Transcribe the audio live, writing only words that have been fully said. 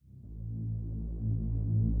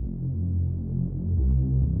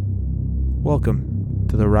Welcome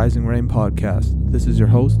to the Rising Rain Podcast. This is your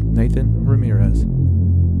host, Nathan Ramirez.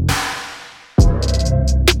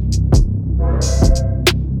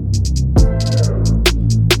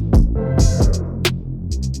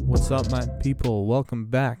 What's up, my people? Welcome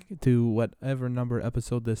back to whatever number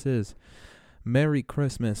episode this is. Merry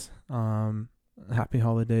Christmas. Happy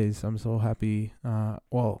holidays. I'm so happy.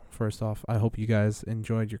 Well, first off, I hope you guys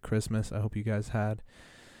enjoyed your Christmas. I hope you guys had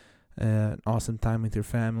an awesome time with your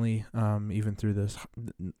family, even through this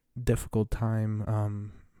difficult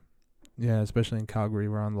time. Especially in Calgary,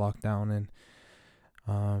 we're on lockdown,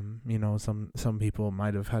 and some people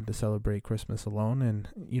might have had to celebrate Christmas alone, and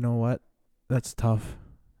you know what? That's tough,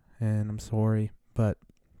 and I'm sorry, but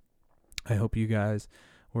I hope you guys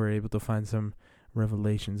were able to find some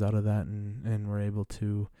revelations out of that, and were able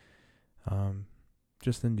to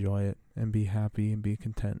just enjoy it and be happy and be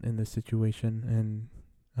content in this situation, and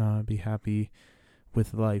be happy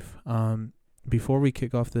with life. Before we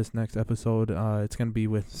kick off this next episode, it's going to be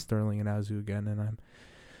with Sterling and Azu again, and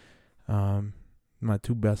I'm my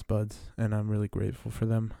two best buds, and I'm really grateful for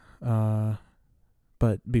them.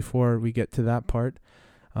 But before we get to that part,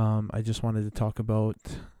 I just wanted to talk about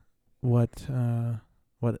what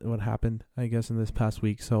happened, I guess, in this past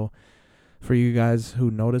week. So for you guys who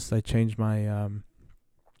noticed, I changed my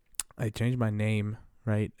name,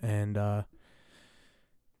 right? And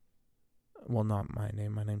well, not my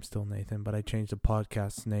name. My name's still Nathan, but I changed the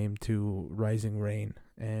podcast's name to Rising Rain,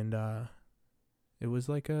 and it was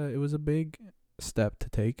a big step to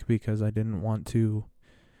take because I didn't want to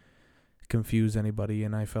confuse anybody,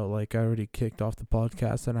 and I felt like I already kicked off the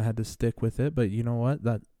podcast and I had to stick with it. But you know what?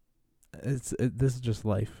 This is just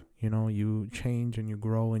life. You know, you change and you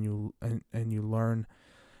grow and you learn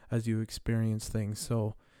as you experience things.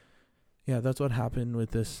 So yeah, that's what happened with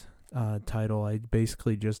this title. I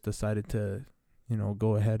basically just decided to,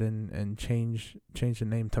 go ahead and change the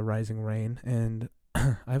name to Rising Rain, and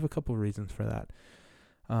I have a couple reasons for that.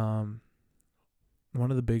 One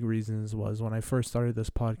of the big reasons was when I first started this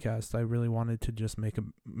podcast, I really wanted to just make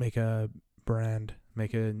a brand,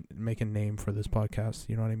 make a name for this podcast,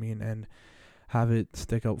 you know what I mean, and have it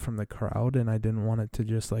stick out from the crowd, and I didn't want it to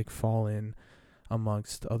just like fall in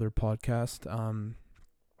amongst other podcasts.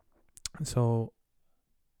 So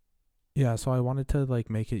I wanted to like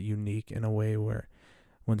make it unique in a way where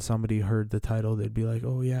when somebody heard the title, they'd be like,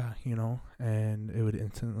 oh yeah, and it would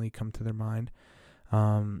instantly come to their mind.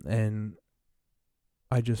 And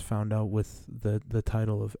I just found out with the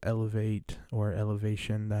title of Elevate or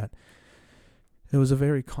Elevation that it was a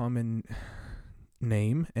very common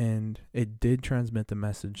name, and it did transmit the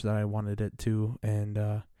message that I wanted it to.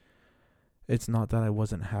 And it's not that I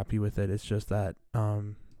wasn't happy with it. It's just that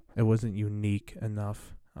it wasn't unique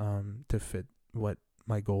enough to fit what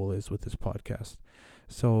my goal is with this podcast.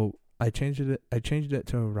 So I changed it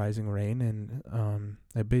to Rising Rain, and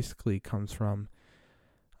it basically comes from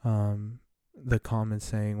the common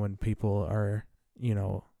saying when people are in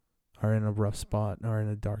a rough spot or in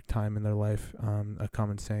a dark time in their life. A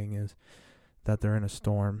common saying is that they're in a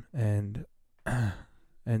storm, and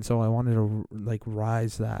so I wanted to like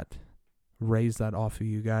raise that off of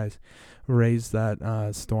you guys, raise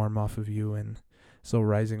that storm off of you. And so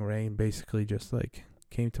Rising Rain basically just like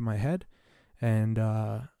came to my head, and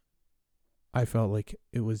I felt like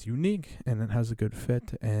it was unique and it has a good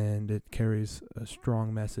fit and it carries a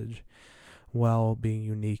strong message while being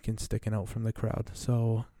unique and sticking out from the crowd.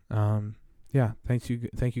 So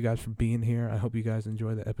thank you guys for being here. I hope you guys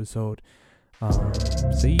enjoy the episode.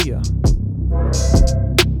 See ya.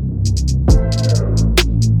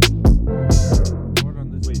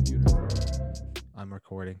 I'm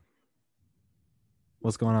recording.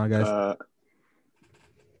 What's going on, guys?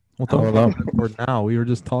 What the fuck? Record now. We were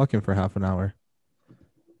just talking for half an hour.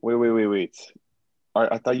 Wait.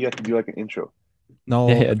 I thought you had to do like an intro. No,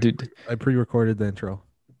 yeah, dude. I pre-recorded the intro.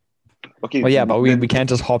 Okay. Well, yeah, but we can't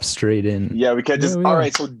just hop straight in. Yeah, we can't just. Yeah. All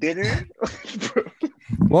right, so dinner.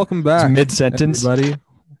 Welcome back, It's mid-sentence, everybody.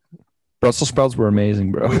 Brussels sprouts were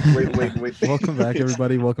amazing, bro. Wait. Welcome back,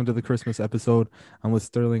 everybody. Welcome to the Christmas episode. I'm with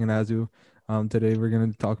Sterling and Azu. Today we're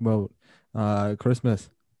gonna talk about Christmas.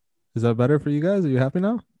 Is that better for you guys? Are you happy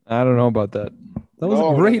now? I don't know about that. That was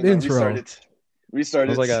a great intro. Restart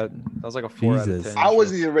it. That was like a 4 out of Jesus. 10. I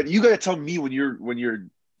wasn't even ready. You gotta tell me when you're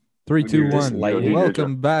 3, 2, When you're 1. lighting.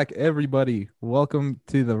 Welcome back, everybody. Welcome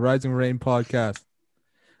to the Rising Rain podcast.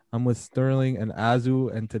 I'm with Sterling and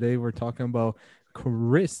Azu, and today we're talking about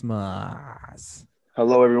Christmas.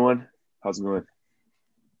 Hello, everyone. How's it going?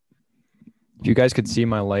 If you guys could see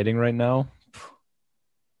my lighting right now,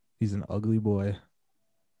 He's an ugly boy.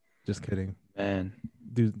 Just kidding. man.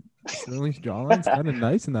 Dude, Sterling's jawline's kind of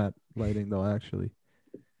nice in that lighting, though. Actually,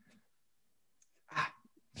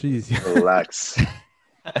 jeez, Relax.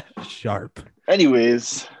 sharp.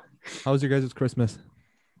 Anyways, How was your guys' Christmas?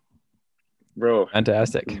 bro,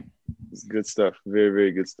 Fantastic. it's good stuff. Very,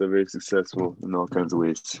 very good stuff. Very successful in all kinds of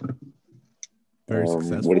ways. Very What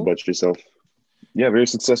successful. about yourself? Yeah, very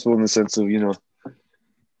successful in the sense of,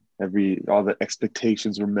 all the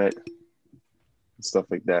expectations were met and stuff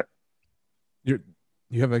like that.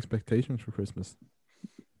 You have expectations for Christmas.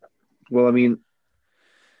 Well, I mean,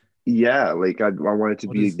 yeah, like I want it to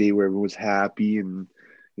What be is- a day where everyone's happy and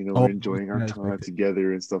Oh, we're enjoying our yeah, time expectation.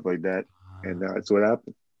 together and stuff like that. And that's what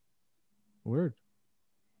happened. Word.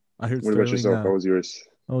 I heard What about Sterling. yourself? How was yours?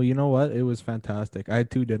 Oh, you know what? It was fantastic. I had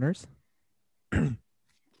 2 dinners.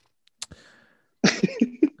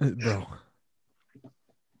 Bro,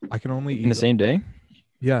 I can only eat In the same day?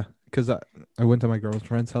 Yeah, because I went to my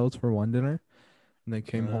girlfriend's house for one dinner, and then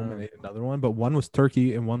came home and ate another one. But one was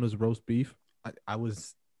turkey and one was roast beef. I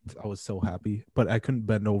was so happy, but I couldn't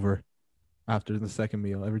bend over after the second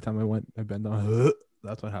meal. Every time I went, I bent down.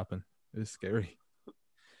 That's what happened. It was scary,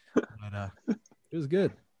 but it was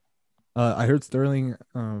good. I heard Sterling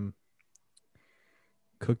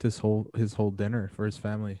cooked his whole dinner for his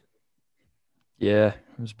family. Yeah,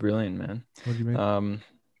 it was brilliant, man. What did you make?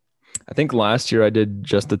 I think last year I did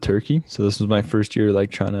just the turkey. So this was my first year like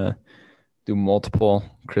trying to do multiple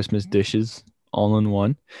Christmas dishes all in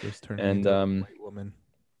one. Just turning and, into a white woman.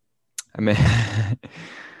 I mean,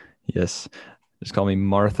 yes, just call me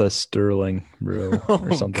Martha Sterling, bro,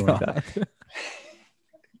 or something like that.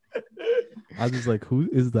 I was just like, who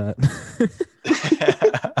is that?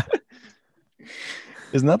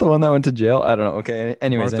 Isn't that the one that went to jail? I don't know. Okay.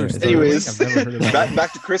 Anyways, Martha anyways, Sterling? I've never heard of that.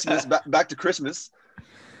 back to Christmas. Back to Christmas.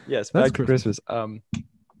 yes, That's back to Christmas. I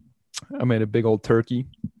made a big old turkey.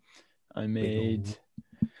 I made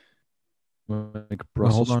like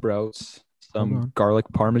Brussels hold on. sprouts, Hold some on. garlic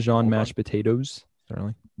parmesan Hold on. mashed potatoes.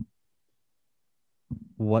 Sterling.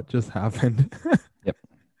 What just happened? Yep.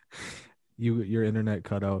 Your internet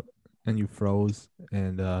cut out and you froze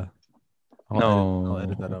and I'll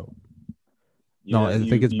edit that out. No, I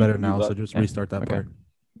think it's better now, so just yeah, restart that okay. part.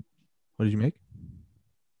 What did you make?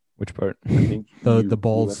 Which part? I think The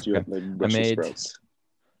balls. You Okay. like Brussels made- sprouts.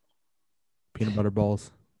 Peanut butter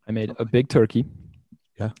balls. I made a big turkey.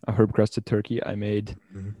 Yeah. A herb crusted turkey. I made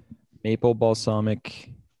Mhm. maple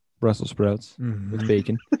balsamic Brussels sprouts Mhm. with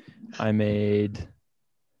bacon. I made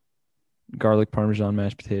garlic parmesan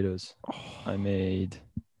mashed potatoes. I made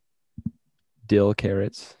dill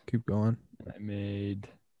carrots. Keep going. I made.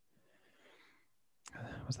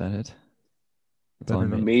 Was that it? That's Better all I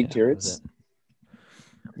not- made. Made Yeah, that was carrots? it.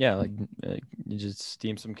 Yeah, like you just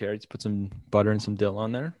steam some carrots, put some butter and some dill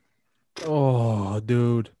on there. Oh,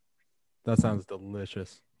 dude. That sounds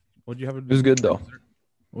delicious. What'd you have? It was good though.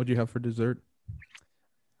 What'd you have for dessert?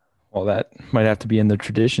 Well, that might have to be in the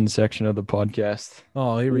tradition section of the podcast.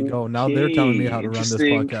 Oh, here we go. Now they're telling me Okay, how to run this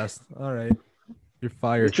interesting. podcast. All right. You're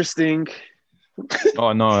fired. Interesting.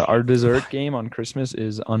 Oh no, our dessert game on Christmas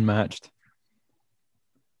is unmatched. Is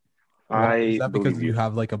I that because believe you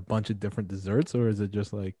have like a bunch of different desserts, or is it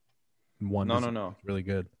just like one? No, dessert no. that's really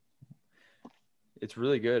good. It's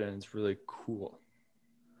really good and it's really cool.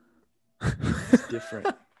 It's different.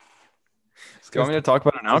 Do you want me to talk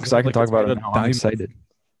about it now? Because I can talk about it now. I'm excited.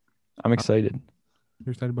 I'm excited.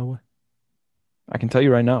 You're excited about what? I can tell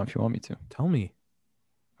you right now if you want me to. Tell me.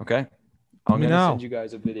 Okay. Tell I'm me gonna now. send you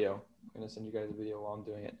guys a video. I'm gonna send you guys a video while I'm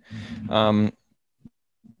doing it.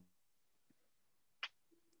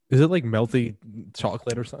 Is it like melty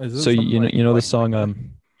chocolate or something? Is this So something you know like the white song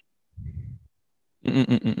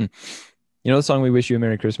you know the song "We Wish You a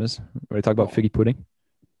Merry Christmas," where I talk about figgy pudding.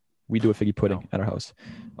 We do a figgy pudding at our house.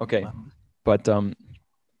 Okay, but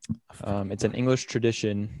it's an English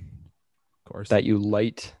tradition Of course. that you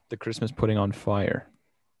light the Christmas pudding on fire.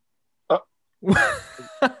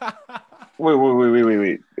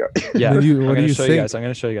 Wait. Yeah, What do you I'm gonna show you sing? guys. I'm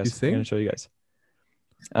gonna show you guys. You I'm gonna sing? show you guys.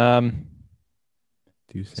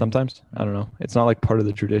 Do you sing? Sometimes I don't know. It's not like part of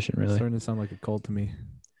the tradition, It's really. starting to sound like a cult to me.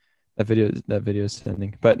 That video is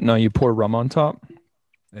sending. But no, you pour rum on top,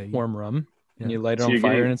 Hey, warm rum, and Yeah. you light it So on you're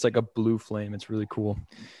fire, getting- and it's like a blue flame. It's really cool,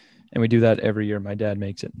 and we do that every year. My dad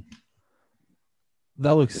makes it.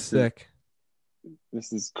 that looks This is- sick.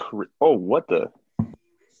 This is oh, what the?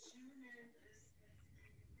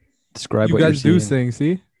 Describe You what guys you're do seeing.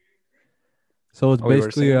 sing, see? So it's Oh, we were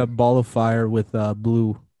basically a singing? ball of fire with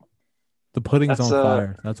blue. The pudding's That's, on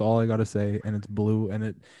fire. That's all I gotta say. And it's blue. And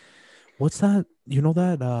it. What's that? You know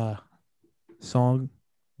that song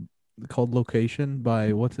called "Location"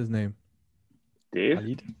 by what's his name? Dave?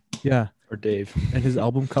 Khalid? Yeah, or Dave? and his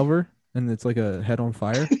album cover, and it's like a head on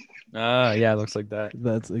fire. Yeah, it looks like that.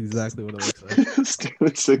 That's exactly what it looks like.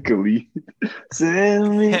 It's like a lead.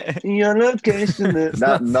 Send me your location. It's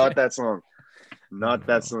Not not that song. Not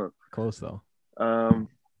that song. close though.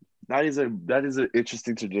 That is an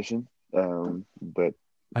interesting tradition. But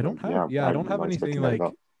I don't have yeah, I don't have not anything expecting that at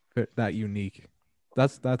like all. that unique.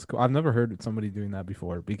 That's cool. I've never heard of somebody doing that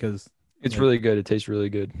before because It's like, really good. It tastes really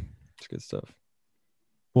good. It's good stuff.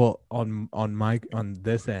 well on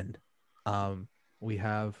this end, we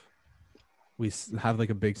have like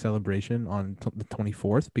a big celebration on the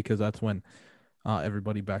 24th because that's when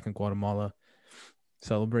everybody back in Guatemala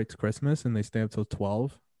celebrates Christmas and they stay up till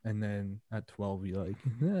 12, and then at 12 you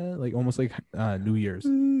like almost like New Year's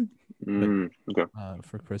Okay.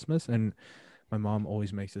 for Christmas. And my mom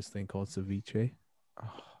always makes this thing called ceviche.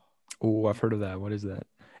 Oh, I've heard of that. What is that?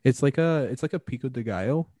 It's like a pico de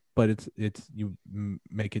gallo, but it's you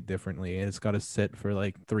make it differently, and it's got to sit for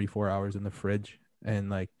like 3-4 hours in the fridge, and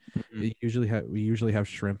like we usually have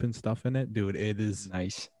shrimp and stuff in it, dude. It is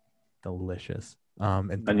Nice. delicious.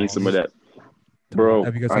 And I need some of tamales. that, bro.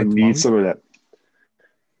 Have you guys I had need tamales? some of that.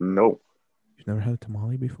 No, You've never had a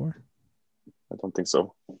tamale before? I don't think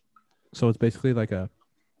so. So it's basically like a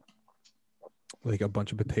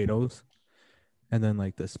bunch of potatoes, and then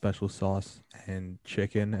like the special sauce and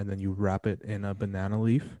chicken, and then you wrap it in a banana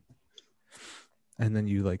leaf, and then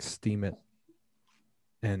you like steam it.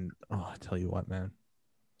 And I tell you what, man,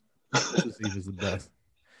 Christmas Eve is the best.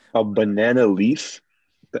 A banana leaf?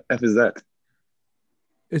 The F is that?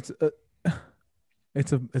 It's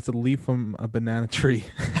a leaf from a banana tree.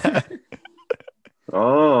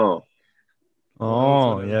 Oh,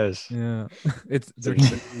 Oh, what yes. Yeah, they're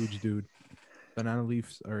huge, dude. Banana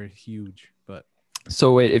leaves are huge, but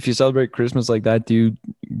So wait, if you celebrate Christmas like that, is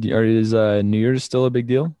New Year's still a big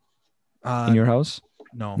deal in your house?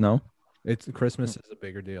 no, No. it's Christmas is a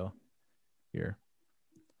bigger deal here.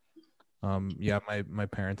 Yeah, my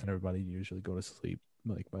parents and everybody usually go to sleep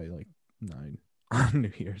like by like 9 on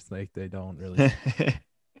New Year's. Like they don't really,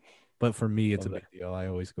 but for me, it's Love a that. big deal. I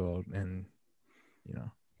always go out and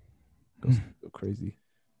go crazy.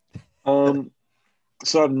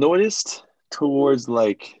 so I've noticed towards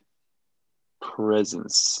like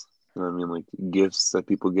presents, you know what I mean, like gifts that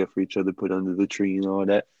people get for each other, put under the tree and all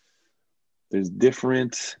that. There's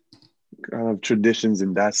different kind of traditions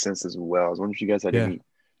in that sense as well. I was wondering if you guys had Yeah. any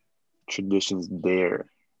traditions there,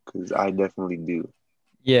 because I definitely do.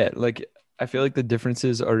 Yeah, like I feel like the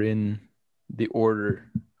differences are in the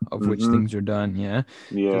order of which Mhm. things are done. Yeah.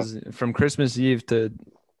 Yeah. Because from Christmas Eve to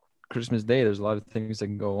Christmas Day, there's a lot of things that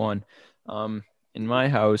can go on. In my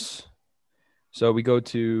house, so we go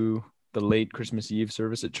to the late Christmas Eve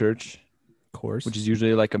service at church, Of course, which is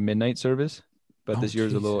usually like a midnight service, but Oh, this year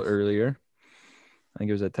is a little Jesus. earlier. I think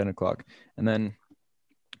it was at 10 o'clock. And then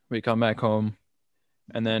we come back home,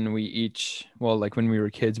 and then we each, well, like when we were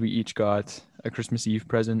kids, we each got a Christmas Eve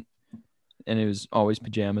present, and it was always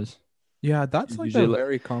pajamas. yeah, that's like a Usually,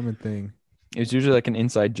 very common thing. It was usually like an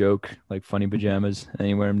inside joke, like funny pajamas, and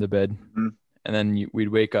you wear them to bed. Mhm. And then we'd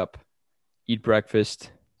wake up, eat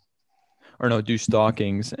breakfast, or no, do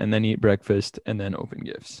stockings, and then eat breakfast, and then open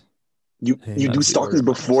gifts. You Hey, do that's the stockings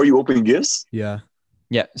order. before you open gifts? Yeah.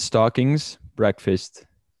 Yeah, stockings, breakfast,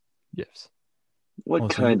 gifts. What Oh,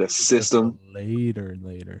 so kind you of do this system?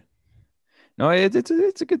 later? No,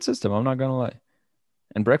 it's a good system. I'm not gonna lie.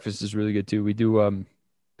 And breakfast is really good too. We do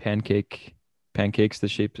pancakes the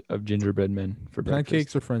shape of gingerbread men for breakfast.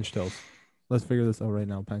 Pancakes or French toast? Let's figure this out right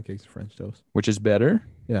now. Pancakes or French toast? Which is better?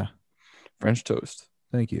 Yeah. French toast.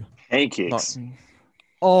 Thank you. Pancakes.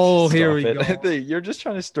 Oh, Stop here we it. go. You're just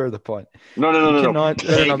trying to stir the pot. No. You cannot-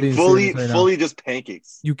 Better not be Fully, serious right now. fully just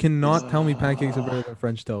pancakes. You cannot tell me pancakes are better than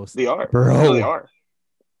French toast. They are, Bro. No, they are.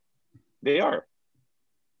 They are,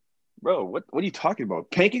 bro. What are you talking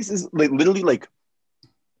about? Pancakes is like literally like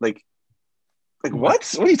what?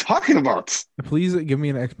 What are you talking about? Please give me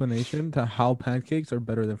an explanation to how pancakes are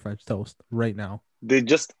better than French toast right now. They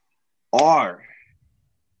just are.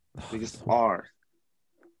 They just are.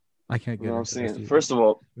 I can't You get know what I'm into saying? this First of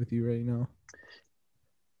all, with you right now.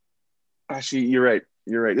 actually, you're right.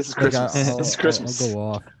 You're right. This is Like, Christmas. This is Christmas. I'll go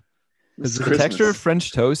off. This is The Christmas. texture of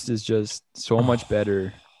French toast is just so much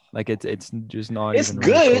better. Like it's just not It's even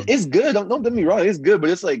good. really cooked. It's good. Don't get me wrong. It's good, but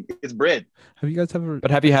it's like it's bread. Have you guys ever?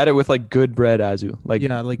 But have you had it with like good bread, Azu? Like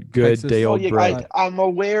yeah, like good Texas- day Oh, old yeah, bread. I'm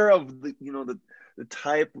aware of the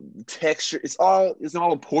type, the texture. It's all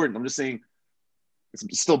important. I'm just saying, it's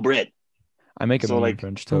still bread. I make a So, mean like-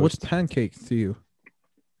 French So what's toast. pancakes to you?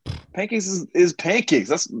 Pancakes is pancakes.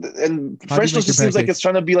 And How do you French make toast just your seems like pancakes? it's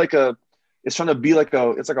trying to be like a it's trying to be like a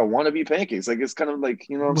wannabe pancakes. Like it's kind of like,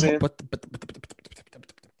 you know what I'm saying?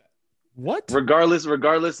 What? Regardless,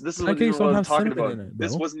 this isn't Pancakes even don't what I'm have talking cinnamon about. in it,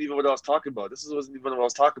 This bro. wasn't even what I was talking about. Wasn't even what I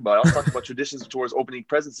was talking about. I was talking about traditions towards opening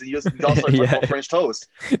presents. And you all started talking Yeah. about French toast.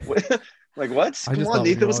 Like what? I Come just on, thought we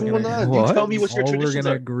Nathan, were what's all going gonna on? You tell me What? what your all we're traditions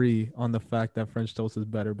gonna are. agree on the fact that French toast is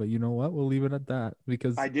better, but you know what? We'll leave it at that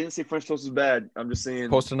because I didn't say French toast is bad. I'm just saying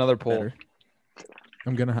Post another poll. better.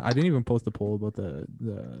 I didn't even post a poll about the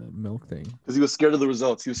milk thing. because he was scared of the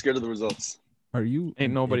results. Are you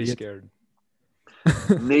Ain't an nobody idiot? scared.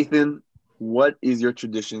 Nathan, what is your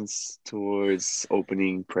traditions towards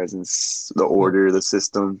opening presents? The order, the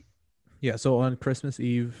system. Yeah, so on Christmas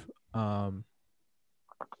Eve,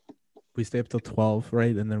 we stay up till 12,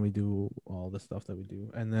 right? And then we do all the stuff that we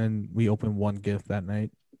do. And then we open one gift that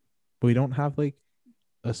night. But we don't have like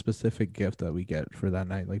a specific gift that we get for that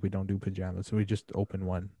night. Like we don't do pajamas. So we just open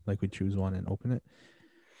one. Like we choose one and open it.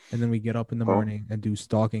 And then we get up in the Oh. morning and do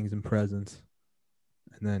stockings and presents.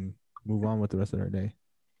 And then move on with the rest of our day.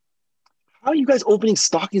 How are you guys opening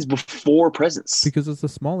stockings before presents? Because it's a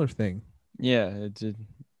smaller thing. Yeah, it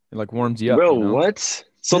like warms you up. Bro, you know? what?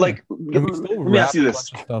 So Yeah. like, And we still let me ask wrap you a this.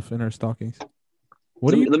 bunch of stuff in our stockings.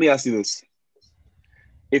 What do you? Let me ask you this.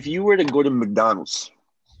 If you were to go to McDonald's,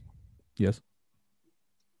 Yes.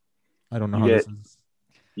 I don't know You how get- this is.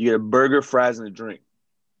 you get a burger, fries, and a drink.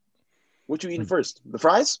 What you eating first? The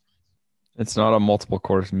fries? It's not a multiple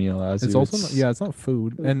course meal. As It's you, also not, it's not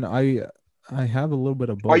food, and I have a little bit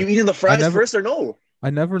of both. Are you eating the fries never- first or no? I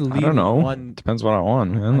never leave I don't know. one. Depends what I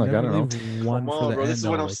want, man. Like I never don't know. leave one Come for on, the bro. end. This is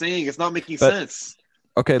what though, I'm like- saying. It's not making But- sense.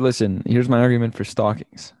 Okay, listen. Here's my argument for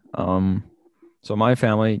stockings. So my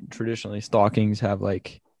family traditionally stockings have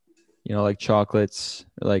like, you know, like chocolates,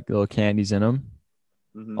 like little candies in them,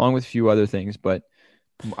 Mhm. along with a few other things, but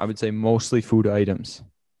I would say mostly food items.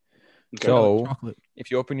 Okay. So chocolate. if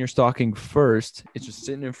you open your stocking first, it's just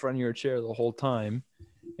sitting in front of your chair the whole time.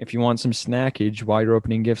 If you want some snackage while you're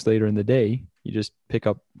opening gifts later in the day, you just pick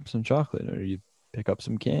up some chocolate or you pick up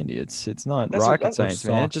some candy. It's not That's- rocket that's- science,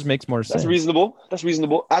 man. It socks. just makes more That's sense. reasonable.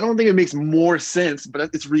 I don't think it makes more sense, but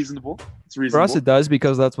it's reasonable. It's For reasonable. us, it does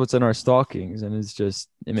because that's what's in our stockings, and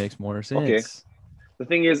it makes more sense. Okay. The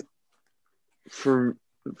thing is, for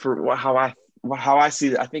how I see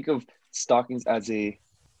it, I think of stockings as a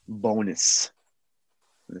bonus,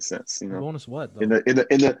 in a sense. You know, Bonus what? Though?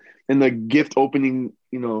 in the gift opening,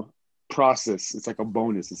 you know, process, it's like a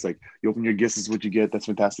bonus. It's like you open your gifts, this is what you get. That's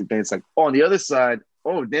fantastic. Then it's like, oh, on the other side,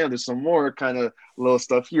 oh damn, there's some more kind of little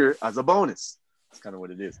stuff here as a bonus. That's kind of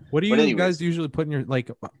what it is. What do But you anyways. guys usually put in your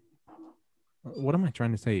like? What am I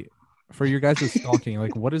trying to say? For your guys' stocking,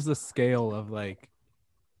 like, what is the scale of like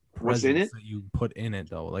What's in presents it? that you put in it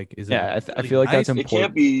though? Like, is Yeah, it? I feel like that's nice,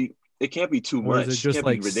 important. It can't be too or much. is it just can't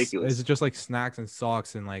like be ridiculous. Is it just like snacks and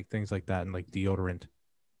socks and like things like that and like deodorant?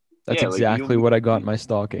 That's Yeah, like, exactly you- what I got in my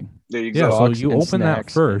stocking. There you Yeah, go. so Socks you and open that snacks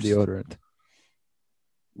and first. Deodorant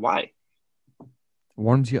Why?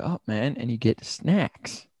 warms you up, man, and you get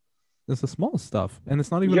snacks. It's the small stuff, and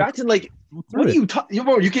it's not even. You're acting like go through what are it. you talking?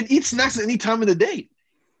 Bro, you can eat snacks at any time of the day.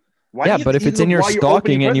 Why do Yeah, you have but to if eat it's them in your while you're opening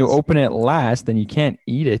stocking and you presents? open it last, then you can't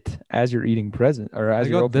eat it as you're eating present or as I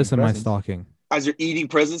you're got opening this in my presents. stocking. As you're eating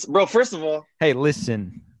presents, bro. First of all, Hey,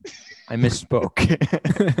 listen, I misspoke.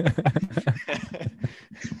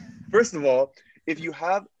 if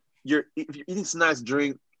you're eating snacks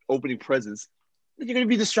during opening presents, you're gonna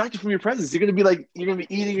be distracted from your presents. You're gonna be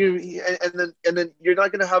eating, and then you're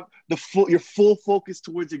not gonna have your full focus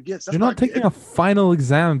towards your gifts. That's You're not good. taking a final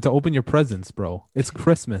exam to open your presents, bro. It's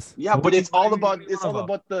Christmas. Yeah, What but are it's you- what all are you about making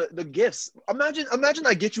fun the gifts. Imagine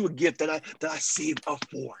I get you a gift that I saved up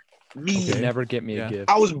for me. Okay. Never get me Yeah. a gift.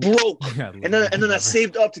 I was broke, Yeah, and then I never.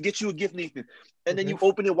 saved up to get you a gift, Nathan. And then you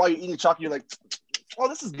open it while you're eating chocolate. You're like, oh,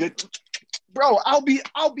 this is good, bro. I'll be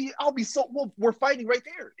so. Well, we're fighting right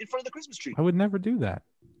there in front of the Christmas tree. I would never do that.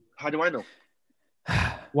 How do I know?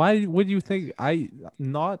 Why would you think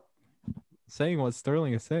not saying what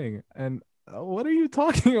Sterling is saying? And what are you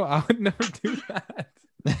talking about? I would never do that.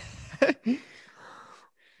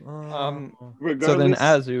 Um, Regardless, So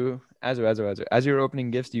then, as you're opening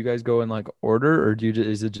gifts, do you guys go in like order, or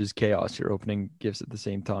is it just chaos? You're opening gifts at the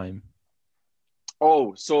same time.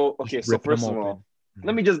 oh, so okay. Just So ripping 'em first of all, open.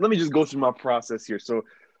 let me just go through my process here. So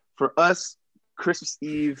for us, Christmas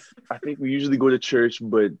Eve, I think we usually go to church,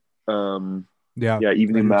 but yeah, yeah,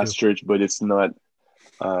 evening I do mass too. church, but it's not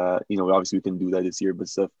obviously we couldn't do that this year, but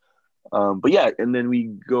stuff. But yeah, and then we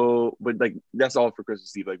go, but like that's all for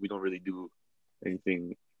Christmas Eve. Like we don't really do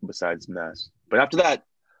anything besides mass. But after that,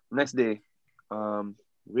 next day,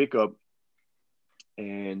 wake up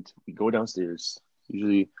and we go downstairs.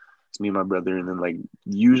 Usually It's me and my brother, and then like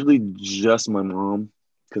usually just my mom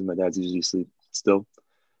because my dad's usually asleep still.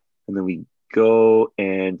 And then we go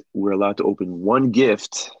and we're allowed to open one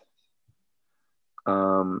gift.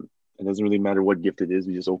 It doesn't really matter what gift it is.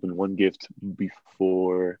 We just open one gift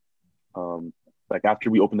before, like after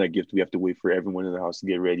we open that gift, we have to wait for everyone in the house to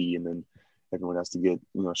get ready, and then everyone has to get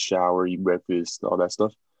shower, eat breakfast, all that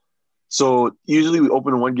stuff. So usually we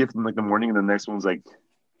open one gift in like the morning, and the next one's like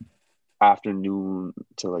afternoon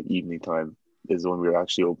to like evening time is when we're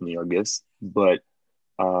actually opening our gifts. But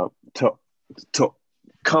to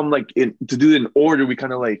come like in to do it in order, we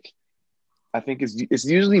kind of like I think it's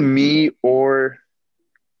usually me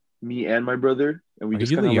and my brother, and we Are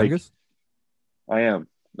just you kind the of like youngest? I am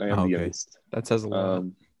Oh, the okay. youngest. That says a lot.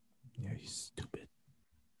 Yeah, you stupid.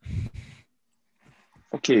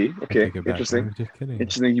 Okay, I take it back. interesting. I'm just kidding.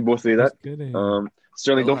 Interesting. You both say that. Just kidding.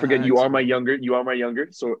 Sterling, don't forget you Relax, are my man. younger. You are my younger,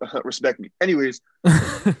 so respect me. Anyways,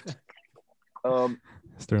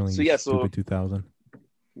 Sterling, so you yeah, stupid 2000.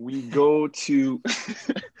 we go to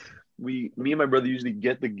me and my brother usually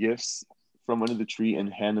get the gifts from under the tree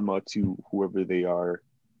and hand them out to whoever they are,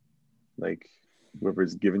 like whoever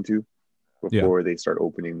it's given to, before they start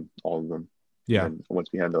opening all of them. Yeah, And once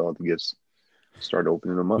we hand out all the gifts, start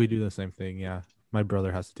opening them up. we do the same thing. Yeah, my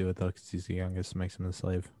brother has to do it though because he's the youngest. Makes him the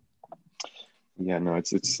slave. Yeah, no,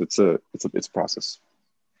 it's a process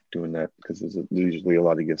doing that because there's usually a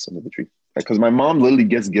lot of gifts under the tree. Because my mom literally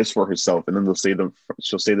gets gifts for herself, and then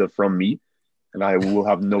she'll say them from me, and I will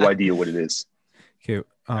have no idea what it is. Okay,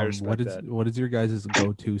 I respect that. what is your guys'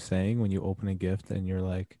 go-to saying when you open a gift and you're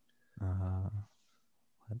like,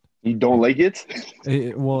 You don't like it?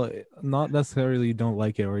 well, not necessarily you don't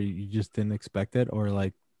like it, or you just didn't expect it, or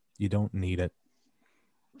like you don't need it,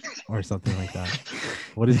 or something like that.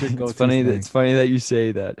 What is your go-to It's funny. saying? It's funny that you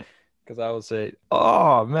say that because I will say,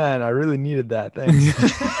 "Oh man, I really needed that. Thanks."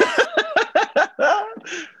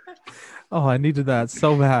 Oh, I needed that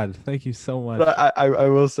so bad. Thank you so much. But I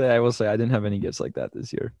will say, I didn't have any gifts like that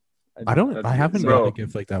this year. I That's haven't good. gotten Bro. a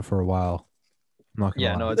gift like that for a while. I'm not gonna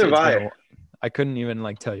Yeah, lie. no, Neither have I. I couldn't even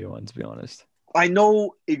like tell you one, to be honest. I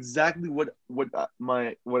know exactly what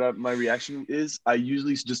my reaction is. I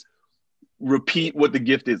usually just repeat what the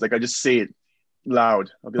gift is. Like I just say it loud.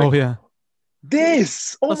 I'll be like, Oh yeah.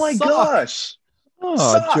 "This! Oh A my sock." gosh, Oh,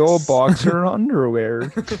 Socks. Joe Boxer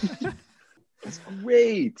underwear. it's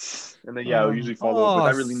great!" And then I'll usually follow up with,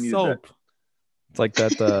 "I really needed that." soap. It's like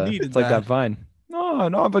that. Needed It's like that. that Vine. Oh,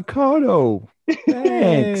 an avocado.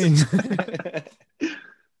 Thanks. Thanks.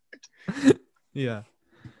 Yeah.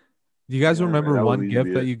 Do you guys Yeah, remember that would one usually gift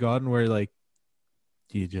be that it. you got and where like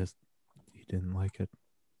you didn't like it?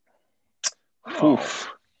 Oof.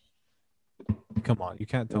 Come on, you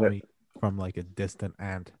can't tell Yeah. me from like a distant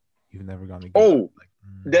aunt you've never gotten a gift. Oh, Like,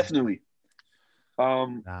 definitely.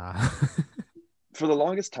 Nah. For the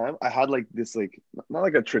longest time, I had like this, like not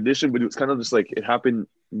like a tradition, but it was kind of just like it happened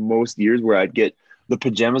most years where I'd get the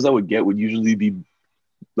pajamas I would get would usually be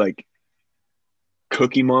like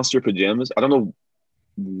Cookie Monster pajamas. I don't know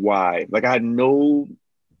why. Like I had no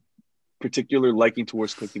particular liking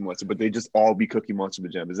towards Cookie Monster, but they just all be Cookie Monster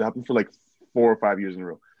pajamas. It happened for like 4 or 5 years in a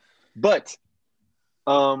row. But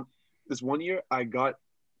this one year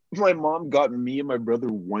my mom got me and my brother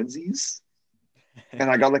onesies. And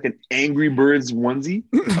I got like an Angry Birds onesie.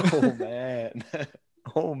 Oh man.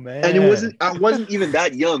 Oh man. And I wasn't even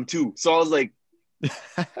that young too. So I was like,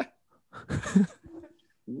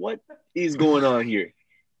 what is going on here?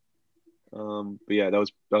 But yeah, that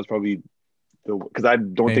was probably because I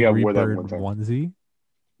don't think I Angry wore that Bird one time. onesie.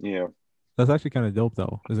 Yeah. That's actually kind of dope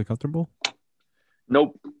though. Is it comfortable?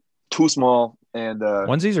 Nope. Too small. And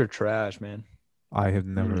onesies are trash, man. I have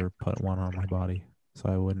never put one on my body, so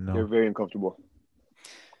I wouldn't they're know. very uncomfortable.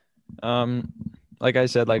 Like I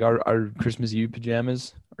said, like our Christmas Eve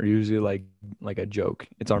pajamas are usually like a joke.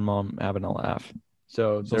 It's our mom having a laugh.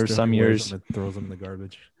 So there were some Sterling wears years. them and throws them in the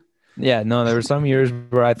garbage. Yeah, no, there were some years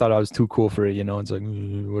where I thought I was too cool for it. It's like,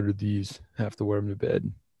 what are these? I have to wear them to bed.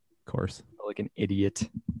 Of course. Like an idiot.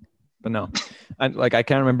 But no, I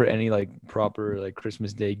can't remember any like proper like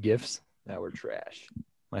Christmas Day gifts that were trash.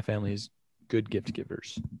 My family is good gift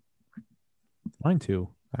givers. Mine too,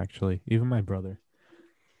 actually. Even my brother.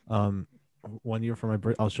 1 year for my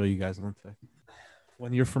birthday, I'll show you guys one sec.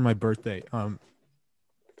 1 year for my birthday.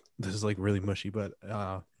 This is like really mushy, but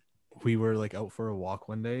we were like out for a walk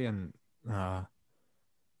one day, and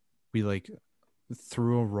we like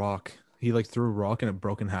threw a rock. He like threw a rock and it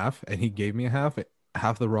broke in half, and he gave me half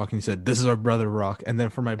the rock, and he said, "This is our brother rock." And then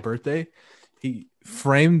for my birthday, he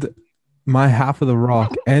framed my half of the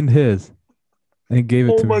rock and his, and gave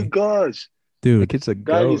it Oh to my me, gosh. dude. Like it's a That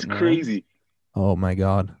goat, is man. crazy. Oh my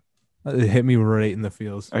god. It hit me right in the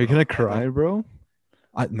feels. Are you gonna cry, bro?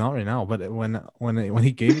 Not right now, but when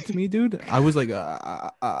he gave it to me, dude, I was like, like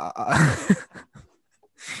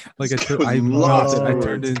was I lost melted. for I for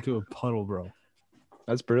turned words. it into a puddle, bro.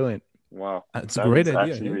 That's brilliant. Wow, It's a that great is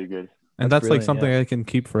idea, actually yeah? really good. And That's that's like brilliant, something yeah. I can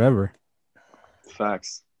keep forever.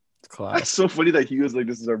 Facts. It's That's class. so funny that he was like,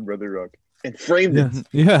 "This is our brother rock," and framed Yeah, it.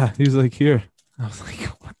 yeah. He was like, here. I was like,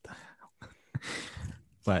 what the hell?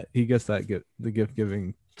 But he gets that the gift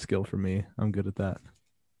giving skill for me. I'm good at that.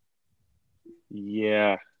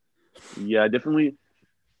 Yeah, yeah, definitely.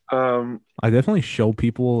 Um, I definitely show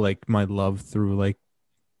people like my love through like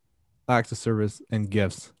acts of service and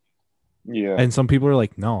gifts. yeah. And some people are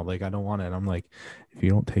like, no, like I don't want it. I'm like, if you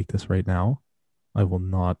don't take this right now, I will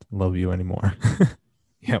not love you anymore.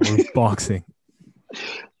 Yeah, we're boxing.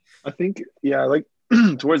 I think, yeah, like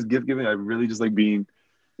towards gift giving, I really just like being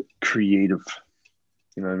creative.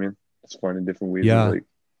 You know what I mean? Just finding different ways of Yeah. like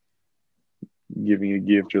giving a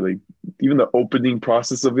gift or like even the opening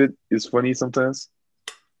process of it is funny sometimes.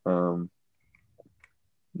 Um,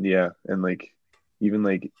 yeah, and like even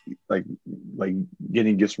like like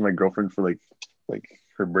getting gifts from my girlfriend for like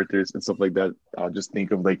her birthdays and stuff like that. I'll just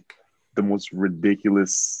think of like the most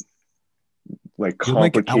ridiculous, like You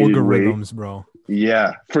make complicated way. algorithms, bro.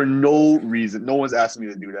 Yeah, for no reason. No one's asked me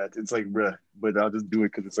to do that. It's like, bruh, but I'll just do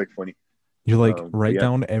it because it's like funny. You like But write yeah,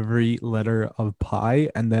 down every letter of pi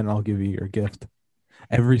and then I'll give you your gift.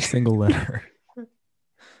 Every single letter.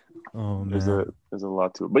 Oh there's man. a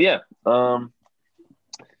lot to it. But yeah,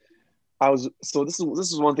 I was so this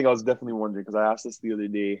is one thing I was definitely wondering because I asked this the other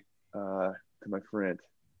day to my friend.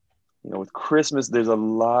 You know, with Christmas, there's a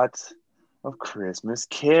lot of Christmas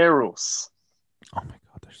carols. Oh my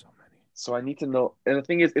god, there's so many. So I need to know. And the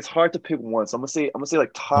thing is, it's hard to pick one. So I'm gonna say like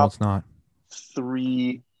No, top it's not.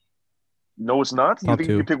 three. No, it's not. You Top think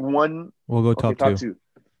you two. can pick one? We'll go Okay, top top two. two.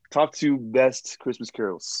 Top two best Christmas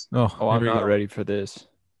carols. Oh, Oh, here I'm we not go. ready for this.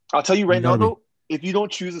 I'll tell you You right now gotta be. though, if you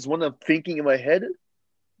don't choose this one I'm thinking in my head,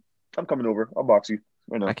 I'm coming over. I'll box you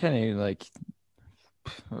right now. I can't even like.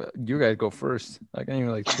 You guys go first. I can't even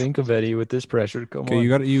like think of Eddie with this pressure. Come Okay,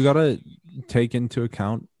 on. you gotta take into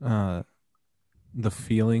account the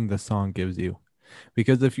feeling the song gives you.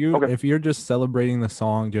 Because Okay. if you're just celebrating the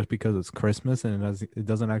song just because it's Christmas and it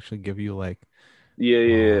doesn't actually give you like,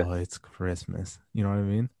 Yeah. oh, it's Christmas. You know what I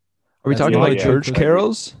mean? Are we That's talking not like a good church Christmas.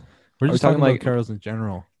 carols? We're Are we just talking talking about like- carols in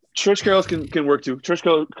general. Church carols can work too. Church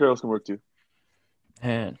carols can work too.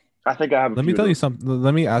 Man, I think I have a Let few me of tell you those. something.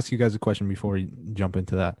 Let me ask you guys a question before we jump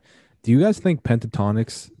into that. Do you guys think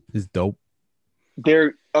Pentatonics is dope?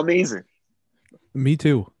 They're amazing. Me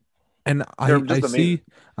too. And They're just amazing.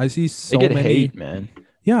 I see they so get many hate, man.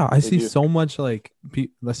 Yeah, I see do. so much like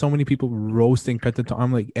so many people roasting Pentatonic.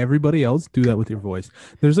 I'm like, everybody else do that with your voice.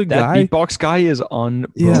 There's a That guy. beatbox guy is Yeah.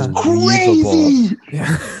 unbelievable. Crazy!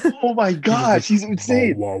 Yeah. Oh my gosh, he's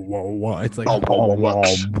insane. Whoa, whoa, whoa. It's like, Whoa, whoa, whoa,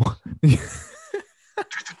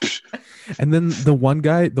 and then the one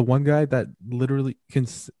guy that literally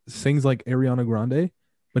sings like Ariana Grande,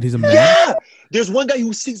 but he's a man. Yeah, there's one guy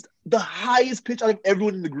who sings the highest pitch out of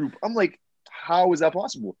everyone in the group. I'm like, how is that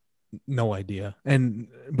possible? No idea.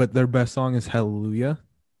 But their best song is Hallelujah,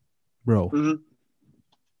 bro. Mhm.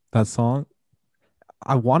 That song,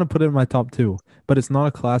 I want to put it in my top two, but it's not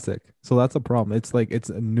a classic. So that's a problem. It's like it's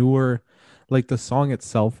a newer, like the song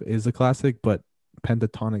itself is a classic, but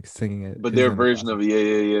Pentatonic singing it. But their isn't a version classic. of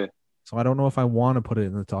it, yeah. So I don't know if I want to put it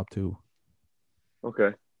in the top two.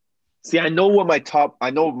 Okay. See, I know what my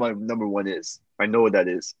number one is. I know what that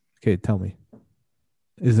is. Okay, tell me.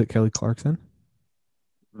 Is it Kelly Clarkson?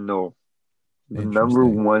 No. The number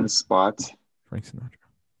Interesting. one spot Frank Sinatra.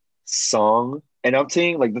 song, and I'm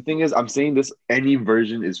saying like the thing is, I'm saying this any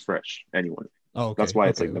version is fresh. Anyone. Oh, okay. That's why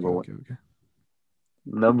it's like number one. Okay.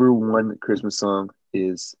 Number one Christmas song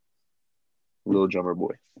is Little Drummer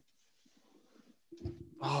Boy.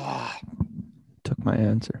 Ah, took my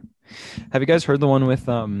answer. Have you guys heard the one with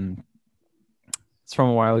it's from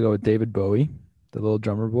a while ago with David Bowie, the Little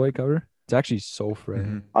Drummer Boy cover? It's actually so fresh.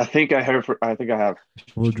 Mhm. I think I have.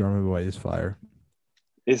 Little Drummer Boy is fire.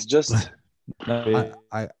 It's just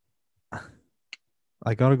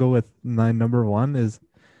I gotta go with my number one is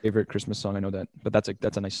Favorite Christmas song. I know that, but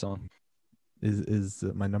that's a nice song.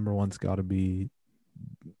 my number one's gotta be.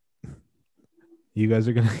 You guys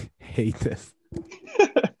are gonna hate this.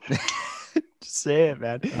 Just say it,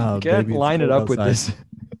 man. You can't Baby, It's line it Cold up with Outside. this.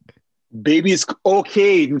 Baby is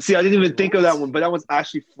okay. See, I didn't even think of that one, but that one's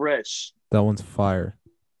actually fresh. That one's fire.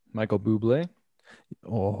 Michael Bublé.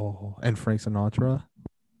 Oh, and Frank Sinatra,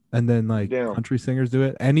 and then like Damn. country singers do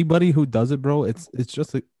it. Anybody who does it, bro, it's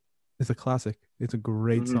a classic. It's a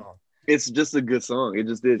great Mhm. song. it's just a good song. It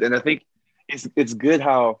just is, and I think it's good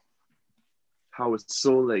how it's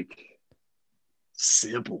so like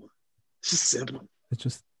simple. It's just simple. It's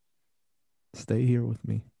just stay here with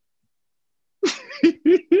me.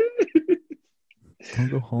 Don't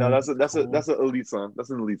go home. No, that's an elite song. That's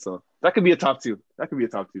an elite song. That could be a top two. That could be a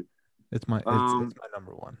top two. It's my it's my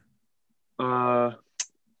number one.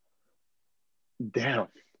 Damn,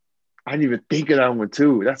 I didn't even think of that one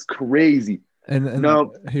too. That's crazy. And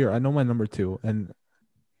No. here I know my number two. And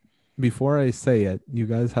before I say it, you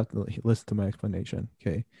guys have to listen to my explanation.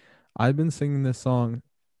 Okay, I've been singing this song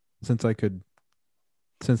since I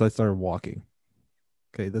started walking.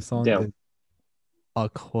 Okay, this song Damn. is a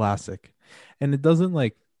classic, and it doesn't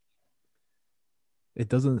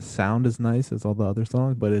sound as nice as all the other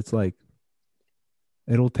songs, but it's like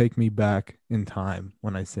it'll take me back in time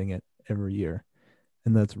when I sing it every year,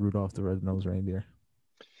 and that's Rudolph the Red-Nosed Reindeer.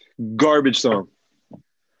 Garbage song.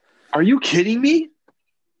 Are you kidding me?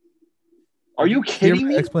 Are you Hear kidding my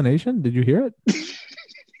me? explanation? Did you hear it?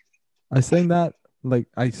 I sang that like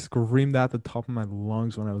I screamed that at the top of my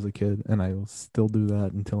lungs when I was a kid, and I will still do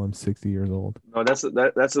that until I'm 60 years old. No, that's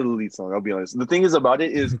an elite song. I'll be honest. The thing is about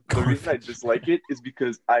it is the reason I dislike it is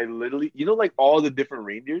because I literally, like all the different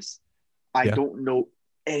reindeers, I Yeah. don't know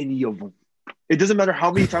any of them. It doesn't matter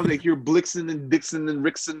how many times I hear Blixen and Dixon and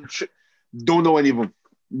Rickson. Shit, don't know any of them.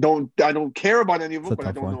 I don't care about any of them, It's a but I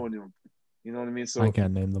tough don't one. know any of them. You know what I mean? So I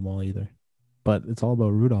can't name them all either, but it's all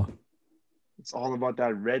about Rudolph, it's all about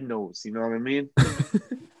that red nose. You know what I mean?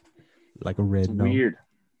 like a red It's nose. weird.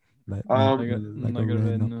 Like I a got red a red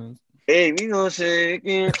nose. nose. Hey, we gonna shake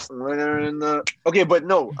it. Okay, but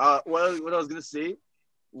no. What I was gonna say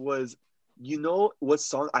was, what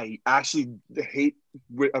song I actually hate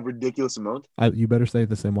a ridiculous amount? You better say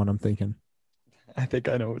the same one I'm thinking. I think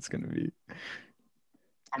I know what it's gonna be.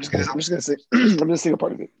 I'm just gonna say I'm gonna sing a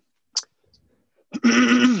part of it.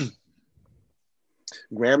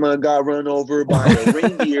 Grandma got run over by a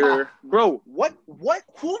reindeer. Bro, what?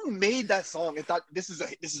 Who made that song and thought this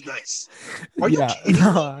is nice? Are you kidding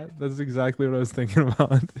me? That's exactly what I was thinking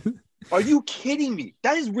about. Are you kidding me?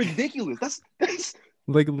 That is ridiculous. That's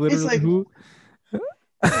like literally like- who?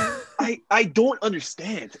 I don't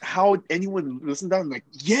understand how anyone listens to that and like,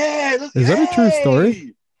 yeah. Is that a true story?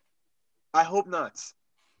 hey! I hope not.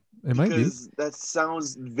 It might be. Because that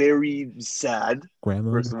sounds very sad.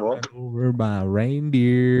 Grandma First of all. ran over by a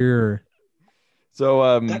reindeer. So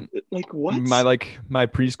Like what? my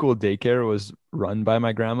preschool daycare was run by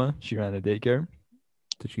my grandma. She ran a daycare,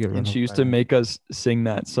 Did she get run and she over used by to a- make us sing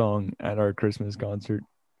that song at our Christmas concert.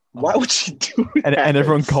 Why would she do And, that? and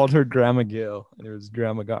everyone called her Grandma Gail, and it was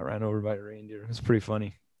Grandma got ran over by a reindeer. It was pretty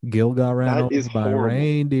funny. Gil got ran That over is by a horrible.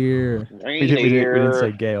 reindeer. We didn't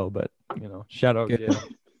say Gail, but shout out Gail. Gail.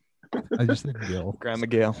 I just said Gil. Grandma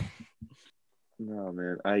Gail. No,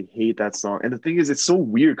 man, I hate that song. And the thing is, it's so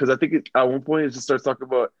weird because I think at one point it just starts talking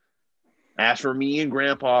about, as for me and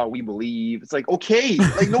Grandpa, we believe. It's like, okay,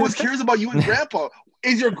 like no one cares about you and Grandpa.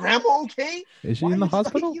 Is your grandma okay? Is she Why in the is, like,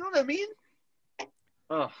 hospital? you know what I mean?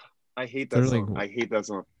 Ugh, I hate that Literally- song. I hate that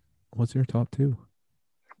song. What's your top two?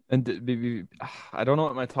 And I don't know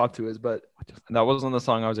what my top two is, but that wasn't the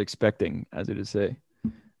song I was expecting, as it is say.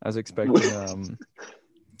 I was expecting.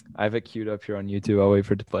 I have it queued up here on YouTube. I'll wait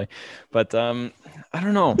for it to play. But I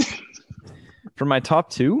don't know. For my top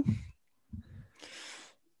two,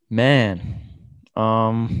 man.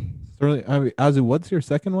 Sterling, Azu, what's your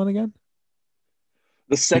second one again?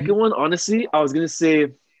 The second one, honestly, I was gonna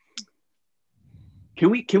say, can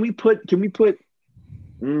we put? I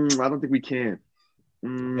don't think we can.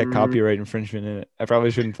 A copyright infringement in it. I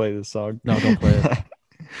probably shouldn't play this song. No, don't play it.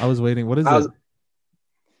 I was waiting. What is I was-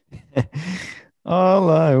 it? All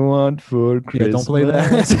I want for Christmas. Yeah, don't play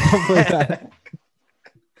that. Don't play that.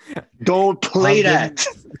 Don't play I'm that.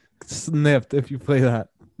 getting Sniffed if you play that.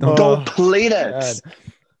 Oh, Don't play that. God.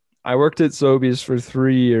 I worked at Sobeys for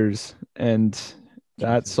 3 years, and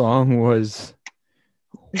that song was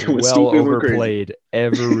It was well stupid and crazy. overplayed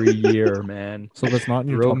every year, man. So that's not in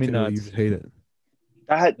your Drove top me two. nuts. You just hate it.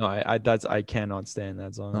 That No, I cannot stand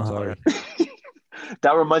that song. I'm Uh-huh. sorry.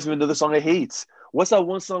 that reminds me of another song I hate. What's that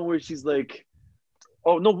one song where she's like,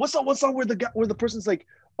 oh no, what's that one song where the person's like,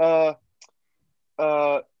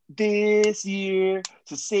 this year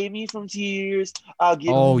to save me from tears, I'll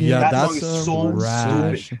give. Oh you. yeah, that that's song is so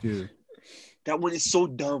rash, stupid. dude. That one is so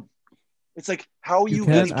dumb. It's like, how You you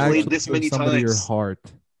can't really actually played this give many somebody your times? heart.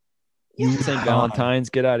 You St. die. Valentine's,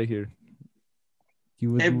 get out of here.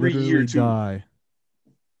 You would Every literally year, too. die.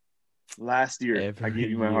 Last year, I Every gave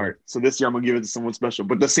you my year. heart. So this year, I'm gonna give it to someone special.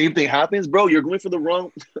 But the same thing happens, bro. You're going for the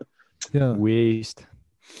wrong. Yeah. Waste.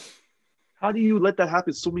 How do you let that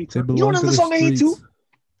happen so many They times? You know belong to another the song I hate too? streets.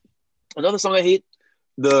 Another song I hate?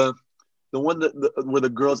 The one where the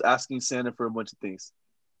girl's asking Santa for a bunch of things.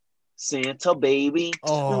 Santa baby.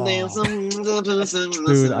 Oh. Dude,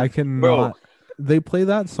 Dude, I cannot. They play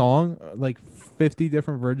that song like 50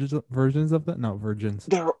 different versions of that. Not virgins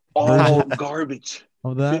they're all garbage.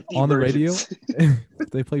 of that 50 on the versions. radio.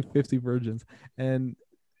 They play 50 versions, and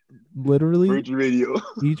literally Virgin Radio.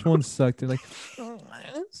 each one sucked. They're like, oh,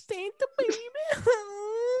 Santa baby.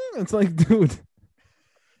 It's like, dude,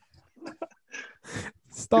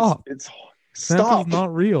 stop. It's Santa's stop.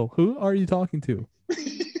 not real. Who are you talking to?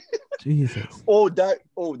 Jesus.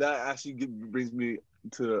 that actually brings me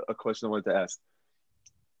to a question I wanted to ask.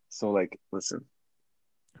 So, like, listen.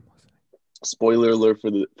 Spoiler alert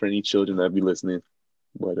for any children that be listening,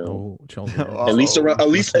 but Oh, children. at least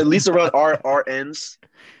Uh-oh. around our ends,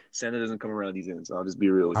 Santa doesn't come around these ends. I'll just be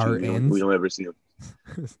real with Our you. ends? We don't ever see him.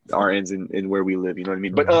 Our ends in where we live. You know what I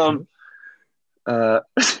mean? Toronto. But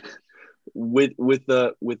with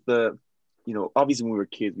the obviously when we were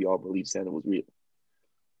kids, we all believed Santa was real.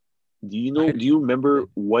 Do you remember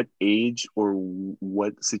what age or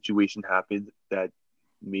what situation happened that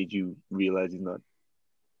made you realize he's not?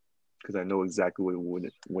 Because I know exactly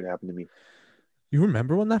what happened to me. You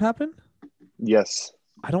remember when that happened? Yes.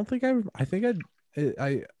 I don't think I think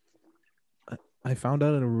I found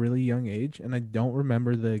out at a really young age, and I don't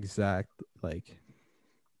remember the exact like.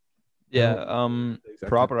 Yeah, the exact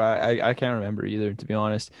proper. I can't remember either, to be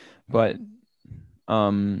honest. But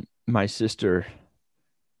my sister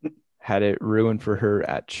had it ruined for her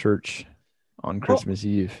at church on Christmas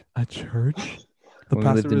Eve. at church. The When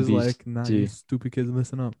we lived pastor in was like, "Nah, you BC. stupid kids,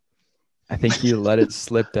 listen up." I think he let it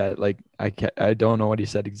slip that like I don't know what he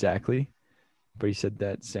said exactly, but he said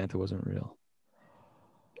that Santa wasn't real,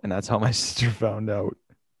 and that's how my sister found out.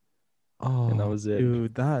 Oh, And that was it.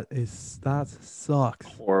 dude, that sucks.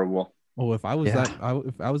 Horrible. Oh, if I was Yeah.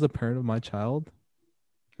 if I was a parent of my child,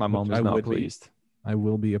 My mom Which was I not would be. pleased. I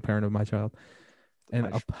will be a parent of my child, and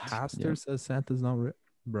My a pastor yeah. says Santa's not real,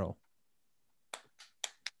 bro.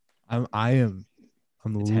 I'm It's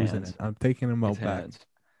losing hands. it. I'm taking him out It's back hands.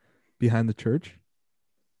 behind the church,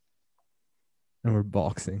 and we're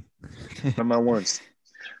boxing. Not my once.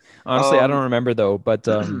 Honestly, I don't remember though, but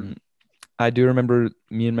I do remember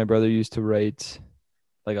me and my brother used to write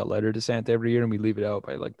like a letter to Santa every year, and we leave it out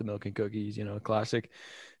by like the milk and cookies, classic.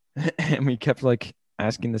 And we kept like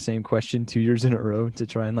asking the same question 2 years in a row to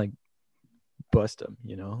try and like bust him,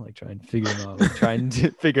 like try and figure him out, like trying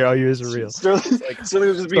to figure out he was real. Sterling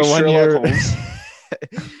was just being So Sherlock Holmes.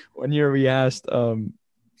 one year we asked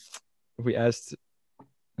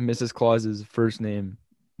Mrs. Claus's first name.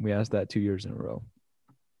 We asked that 2 years in a row,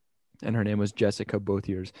 and her name was Jessica both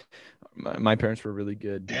years. My parents were really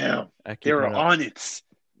good. Damn, at they keeping were it up. on it.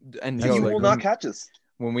 And And yo, you like, will not catch us.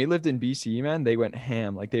 when we lived in BC, man, they went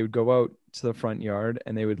ham. Like they would go out to the front yard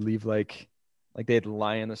and they would leave like they'd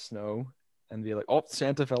lie in the snow and be like, "Oh,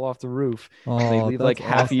 Santa fell off the roof." And they leave like that's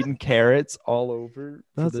awesome. half-eaten carrots all over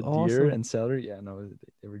for That's the deer awesome. and celery. Yeah, no,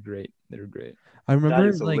 they were great. They were great. I That remember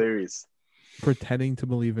is like hilarious. pretending to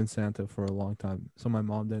believe in Santa for a long time, so my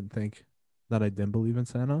mom didn't think that I didn't believe in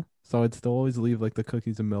Santa. So I'd still always leave like the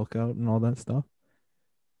cookies and milk out and all that stuff.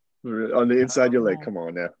 On the inside, you're like, come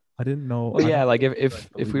on now. I didn't know. Well, I yeah, don't like think if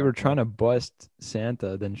I we believe were that trying part. to bust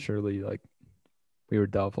Santa, then surely like we were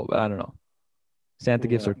doubtful. But I don't know. Santa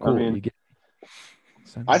gifts Yeah, are cool. I mean, You get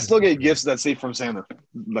Santa I is still get real. gifts that say from Santa.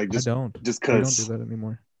 Like I just don't. just We don't do because. that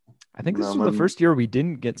anymore. I think this No, was the man. first year we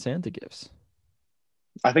didn't get Santa gifts.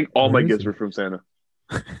 I think all Where my is gifts it? were from Santa.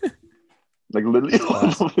 Like literally,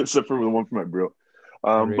 Class. except for the one from my bro.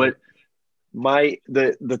 Great. But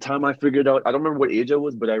the time I figured out, I don't remember what age I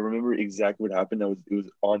was, but I remember exactly what happened. It was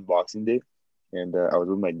on Boxing Day, and I was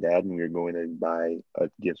with my dad, and we were going to buy a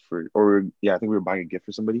gift I think we were buying a gift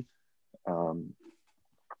for somebody. And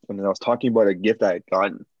then I was talking about a gift I had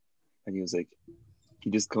gotten, and he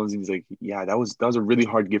just comes and he's like, "Yeah, that was a really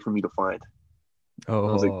hard gift for me to find."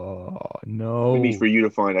 Oh was like, no! What do you mean for you to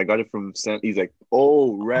find? I got it from Santa. He's like,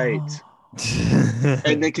 "Oh, right."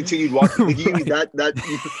 And then continued walking. Like, he gave me that.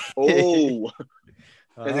 Oh,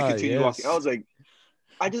 and then continued walking. I was like,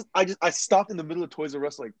 I stopped in the middle of Toys R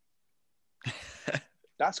Us. Like,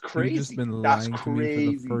 that's crazy. You've just been That's lying to me for the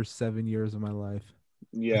crazy. first 7 years of my life.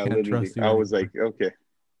 Yeah, I can't literally. trust you I was anymore. like, okay.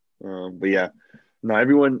 But yeah, no,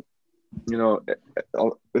 everyone,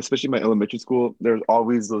 especially my elementary school, there's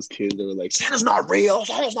always those kids that were like, Santa's not real.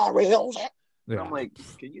 Santa's not real. And Yeah. I'm like,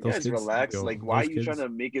 can you Those guys kids- relax? yo, Like, why are those you trying kids- to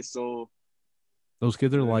make it so? Those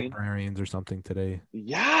kids are You know what I mean? librarians or something today.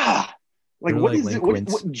 Yeah. Like, They're what like is it? What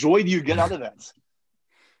delinquents. joy do you get out of that?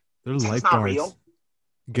 They're Santa's not lifeguards. real.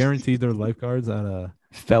 guaranteed they're lifeguards at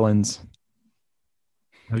Felons.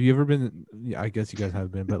 have you ever been? Yeah, I guess you guys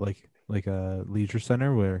have been, but like a leisure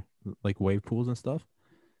center where like wave pools and stuff.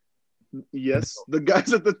 Yes, the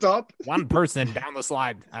guys at the top. One person down the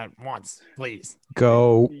slide at once, please.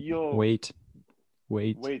 Go. Yo, Wait.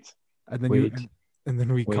 wait. And then Wait. and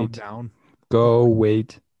then we come Wait. down. Go.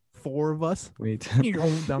 Wait. 4 of us Wait.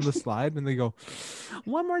 down the slide, and they go,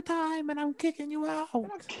 "One more time, and I'm kicking you out." I'm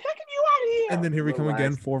kicking you out of here. And then here we come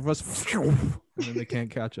again, Relax. 4 of us, and then they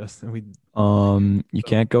can't catch us, and we. You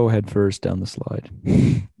can't go head first down the slide.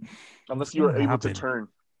 Unless you're gonna able to happen? turn.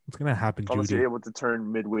 What's gonna happen, Unless Judy? you're able to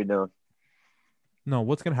turn midway down. No,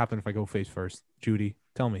 what's gonna happen if I go face first, Judy?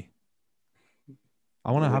 Tell me.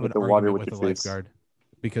 I want to You'll have hit an the water argument with with a your face. lifeguard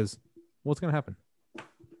because what's gonna happen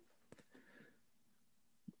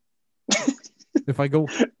if I go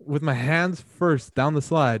with my hands first down the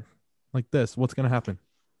slide like this? What's gonna happen?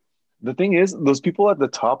 The thing is, those people at the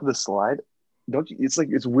top of the slide, don't you? It's like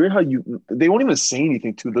it's weird how they won't even say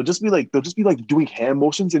anything too. They'll just be like doing hand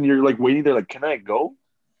motions, and you're like waiting there, like, can I go?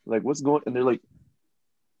 Like, what's going? And they're like,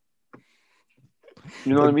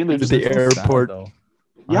 you know what I mean? They're The just the like, airport.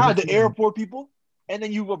 yeah, Honestly, the airport people. And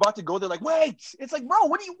then you were about to go, they're like, wait. It's like, bro,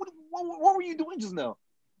 what were you doing just now?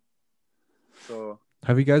 So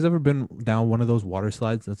Have you guys ever been down one of those water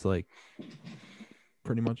slides that's like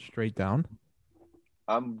pretty much straight down?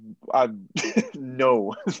 I'm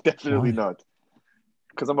no, definitely Why? not.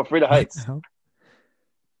 Because I'm afraid of What heights. the hell?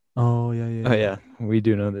 Oh yeah. Oh yeah, we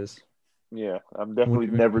do know this. Yeah, I'm definitely What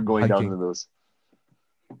do you never mean going down hiking? into those.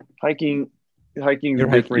 Hiking is You're,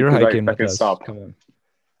 different you're 'cause hiking I with can us. stop. Come on.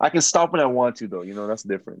 I can stop when I want to, though. You know, that's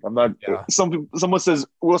different. I'm not. Yeah. Someone says,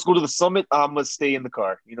 well, let's go to the summit. I'm gonna stay in the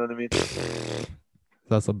car. You know what I mean?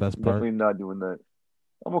 That's the best part. Definitely not doing that.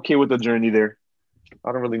 I'm okay with the journey there.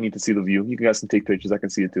 I don't really need to see the view. You guys can take pictures. I can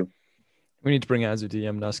see it too. We need to bring Azu to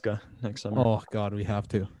Yamnuska next summer. Oh God, we have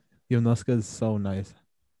to. Yonuska is so nice.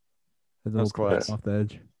 It's That's class. off the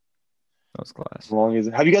edge. That was class. As long as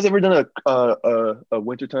have you guys ever done a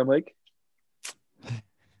wintertime hike?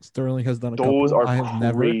 Sterling has done a Those couple. are I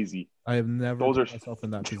have crazy, never Those put are- myself in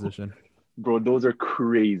that position. bro. Those are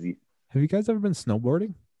crazy. Have you guys ever been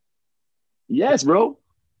snowboarding? Yes, bro.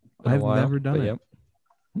 Been a I've while, never done but it. yep.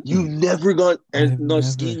 You've never gone I have and not never.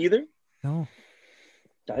 skiing either. No.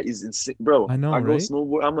 That is insane, bro. I know, I go right?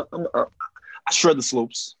 snowboard. I shred the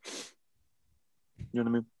slopes. You know what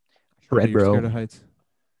I mean? Are Red you scared bro. of heights?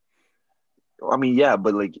 I mean, yeah,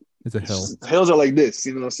 but like It's a hill. hills are like this.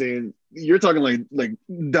 You know what I'm saying? You're talking like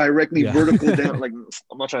directly Yeah. vertical down. Like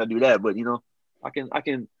I'm not trying to do that, but you know, I can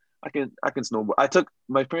snowboard.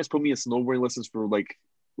 My parents put me in snowboarding lessons for like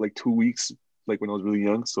 2 weeks, like when I was really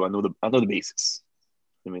young. So I know the basics.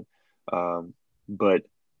 I mean, but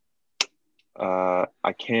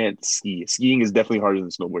I can't ski. Skiing is definitely harder than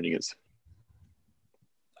snowboarding is.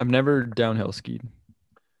 I've never downhill skied.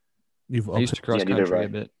 You've I used to cross neither have country I. a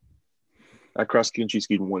bit. I cross country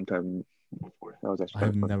skied one time before. That was I actually have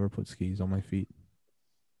kind of fun. never put skis on my feet.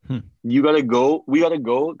 You gotta go. We gotta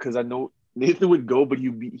go because I know Nathan would go, but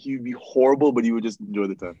he'd be horrible, but he would just enjoy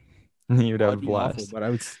the time. You'd have a That'd be awful, blast. but I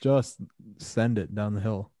would just send it down the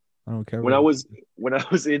hill. I don't care. When I was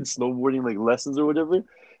in snowboarding like lessons or whatever,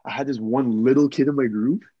 I had this one little kid in my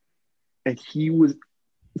group, and he was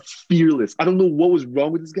fearless. I don't know what was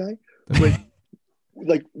wrong with this guy, but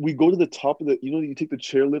like we go to the top of you take the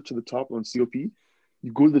chairlift to the top on COP.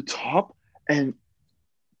 You go to the top, and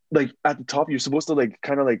like at the top, you're supposed to like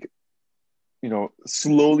kind of like,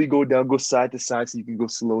 slowly go side to side so you can go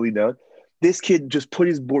slowly down. This kid just put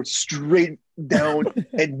his board straight down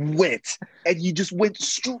and went, and he just went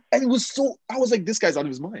straight, and I was like, this guy's out of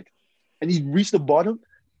his mind. And he reached the bottom,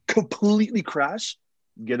 completely crashed,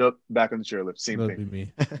 get up, back on the chairlift, same That'd thing. be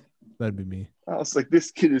me. That'd be me. I was like, this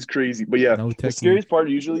kid is crazy. But yeah, No the technique. scariest part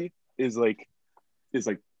usually is like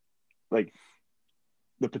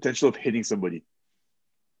the potential of hitting somebody.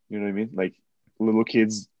 You know what I mean? Like little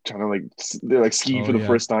kids trying to they're like skiing Oh, for the yeah.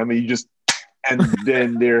 first time, and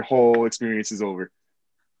then their whole experience is over.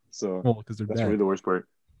 So Well, because they're that's dead. really the worst part.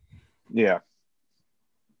 Yeah,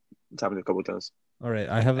 it's happened a couple of times. All right,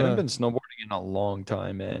 I I have haven't a. been snowboarding in a long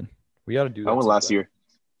time, man. We got to do that. I went last sometime. year.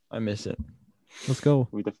 I miss it. Let's go.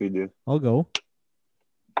 We definitely did. I'll go.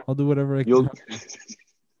 I'll do whatever I can. You'll,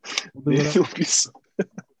 I'll do whatever. you'll be so.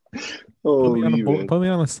 Put me on a Holy boat, man. put me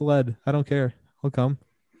on a sled. I don't care. I'll come.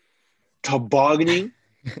 Tobogganing.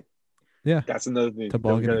 Yeah. That's another thing that we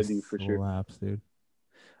Toboggan gotta do for sure. slaps, dude.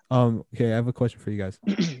 Okay, I have a question for you guys.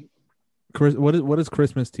 Chris, what is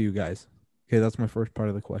Christmas to you guys? Okay, that's my first part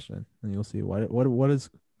of the question, and you'll see what is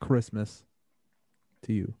Christmas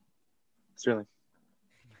to you. Sterling.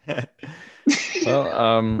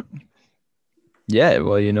 Well, yeah,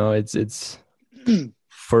 well, it's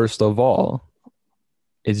first of all,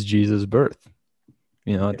 it's Jesus' birth.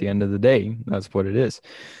 At the end of the day, that's what it is.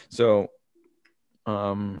 So,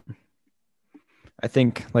 um, I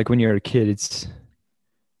think like when you're a kid,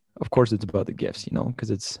 of course it's about the gifts,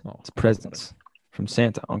 because it's presents from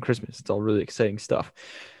Santa on Christmas. It's all really exciting stuff.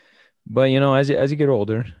 But as you get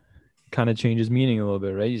older, kind of changes meaning a little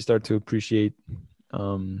bit, right? You start to appreciate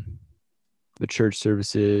the church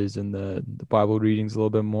services and the Bible readings a little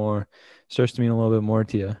bit more. Starts to mean a little bit more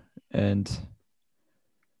to you. And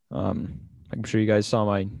I'm sure you guys saw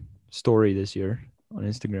my story this year on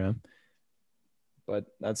Instagram. But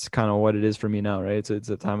that's kind of what it is for me now, right? It's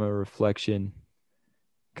a time of reflection,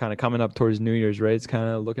 kind of coming up towards New Year's, right? It's kind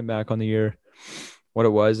of looking back on the year, what it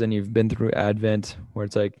was, and you've been through Advent, where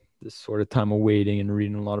it's like this sort of time of waiting and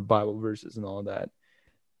reading a lot of Bible verses and all of that.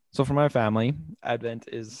 So for my family, Advent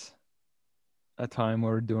is a time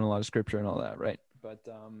where we're doing a lot of scripture and all that, right? But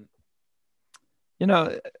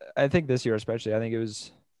I think this year especially,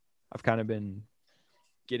 I've kind of been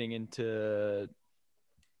getting into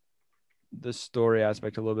the story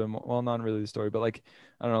aspect a little bit more. Well, not really the story, but like,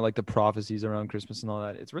 I don't know, like the prophecies around Christmas and all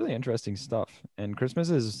that. It's really interesting stuff. And Christmas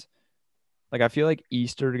is like, I feel like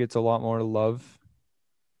Easter gets a lot more love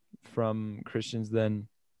from Christians than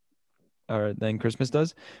Christmas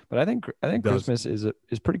does. But I think Christmas is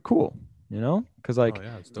pretty cool, because like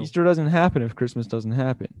Easter doesn't happen if Christmas doesn't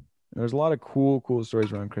happen. There's a lot of cool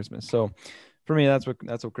stories around Christmas. So for me, that's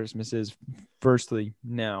what Christmas is. Firstly,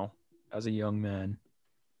 now as a young man,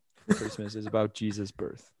 Christmas is about Jesus'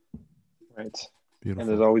 birth. Right. Beautiful. And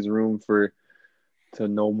there's always room to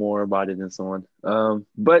know more about it and so on.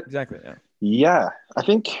 But exactly, yeah, I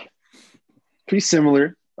think pretty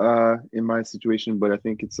similar in my situation, but I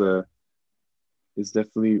think it's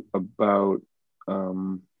definitely about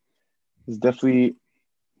it's definitely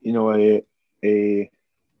a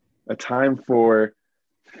time for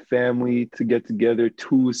family to get together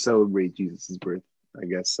to celebrate Jesus's birth. I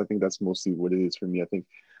guess I think that's mostly what it is for me. I think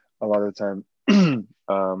a lot of the time,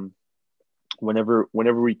 whenever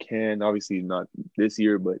we can, obviously not this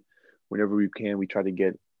year, but whenever we can, we try to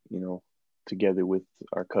get together with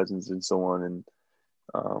our cousins and so on. And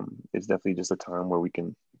it's definitely just a time where we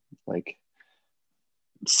can like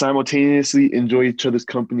simultaneously enjoy each other's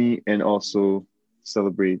company and also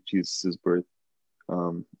celebrate Jesus's birth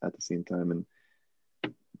at the same time, and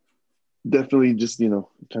definitely just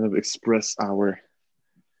kind of express our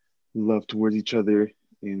love towards each other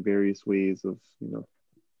in various ways of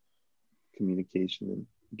communication and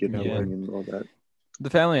gift giving and all that.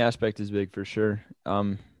 The family aspect is big for sure.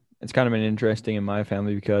 It's kind of been interesting in my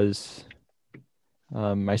family because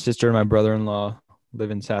my sister and my brother-in-law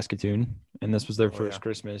live in Saskatoon, and this was their first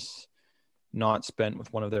Christmas not spent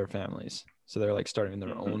with one of their families. So they're like starting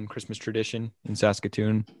their own Christmas tradition in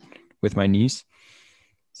Saskatoon with my niece.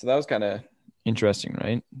 So that was kind of interesting,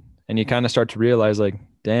 right? And you kind of start to realize like,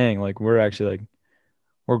 dang, like we're actually like,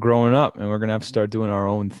 we're growing up and we're going to have to start doing our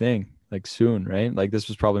own thing like soon, right? Like this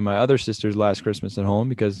was probably my other sister's last Christmas at home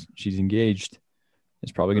because she's engaged.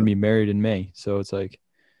 It's probably going to be married in May. So it's like,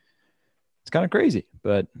 it's kind of crazy,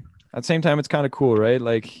 but at the same time, it's kind of cool, right?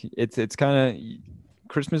 Like it's kind of,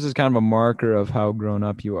 Christmas is kind of a marker of how grown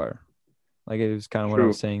up you are. Like it was kind of what I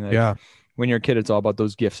was saying. Like when you're a kid, it's all about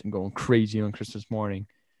those gifts and going crazy on Christmas morning.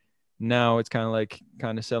 Now it's kind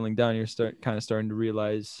of settling down. You're starting to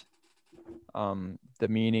realize the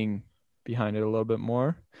meaning behind it a little bit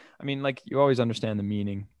more. I mean, like you always understand the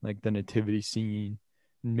meaning, like the nativity scene,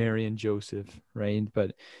 Mary and Joseph, right?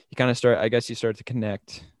 But you kind of start to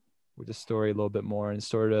connect with the story a little bit more and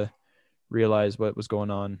sort of realize what was going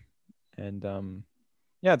on. And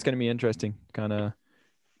it's going to be interesting kind of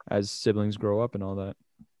as siblings grow up and all that.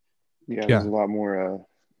 Yeah, there's a lot more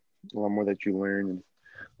that you learn and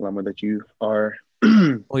a lot more that you are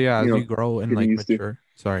well, as you grow and like mature,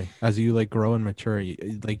 as you like grow and mature,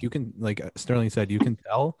 like you can, like Sterling said, you can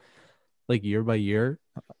tell like year by year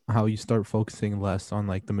how you start focusing less on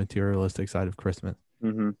like the materialistic side of Christmas.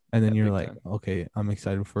 And then you're like, okay, I'm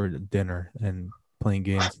excited for dinner and playing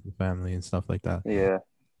games with the family and stuff like that.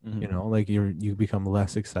 Like you become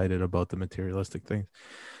less excited about the materialistic things.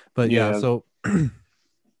 But so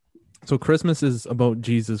so Christmas is about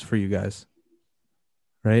Jesus for you guys,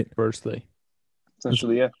 right? Firstly,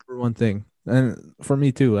 essentially, for one thing, and for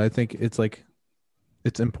me too. I think it's like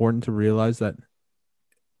it's important to realize that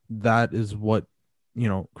is what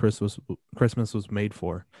Christmas was made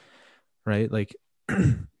for, right? Like,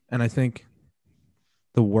 and I think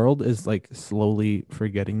the world is like slowly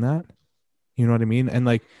forgetting that. You know what I mean? And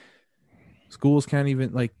like schools can't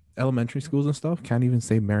even, like elementary schools and stuff can't even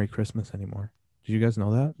say Merry Christmas anymore. Did you guys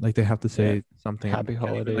know that? Like they have to say something. Happy They can't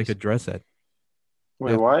even like holidays. address it. They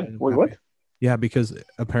Wait, have to why? say Wait, happy. what? Yeah, because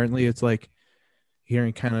apparently it's like here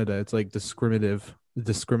in Canada, it's like discriminated.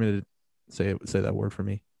 Say that word for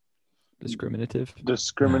me. Discriminative.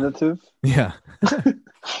 Discriminative? Yeah.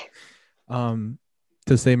 um,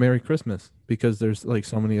 to say Merry Christmas because there's like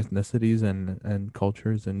so many ethnicities and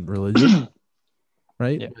cultures and religions,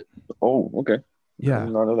 right? Yeah. Oh, okay. I Yeah.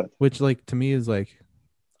 did not know that. Which like to me is like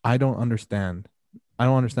I don't understand. I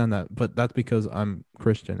don't understand that, but that's because I'm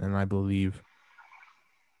Christian and I believe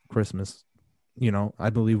Christmas. I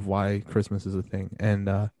believe why Christmas is a thing. And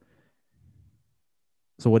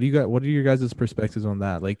so what do you got? What are your guys' perspectives on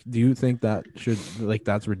that? Like, do you think that should like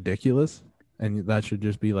that's ridiculous, and that should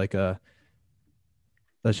just be like that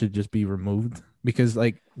should just be removed? Because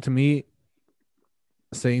like to me,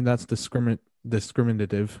 saying that's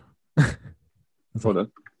discriminative. That's Hold a- on.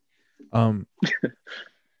 um,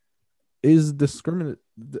 is discriminate.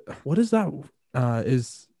 What is that?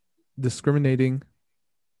 Is discriminating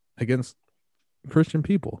against Christian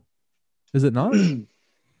people? Is it not,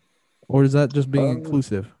 or is that just being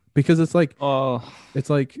inclusive? Because Oh, it's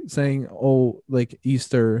like saying, oh, like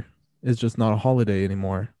Easter is just not a holiday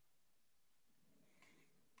anymore.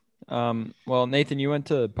 well, Nathan, you went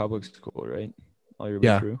to public school, right? All your way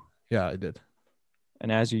Yeah. through. Yeah, I did.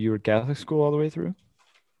 And as you were Catholic school all the way through?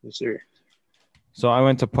 Yes, sir. So I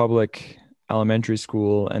went to public elementary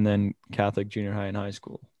school and then Catholic junior high and high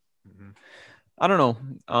school. I don't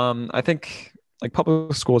know. I think like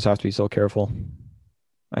public schools have to be so careful.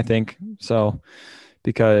 I think so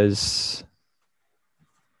because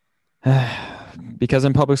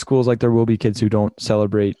in public schools, like there will be kids who don't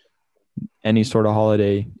celebrate any sort of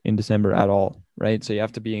holiday in December at all, right? So you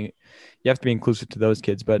have to be inclusive to those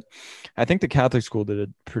kids. But I think the Catholic school did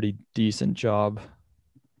a pretty decent job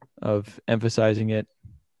of emphasizing it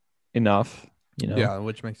enough, Yeah,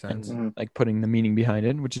 which makes and sense. Mhm. like putting the meaning behind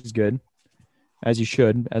it, which is good, as you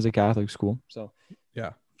should as a Catholic school. So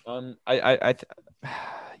Yeah.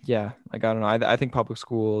 yeah, like I don't know. I think public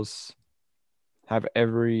schools have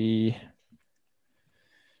every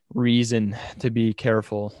reason to be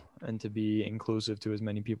careful and to be inclusive to as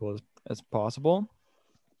many people as possible.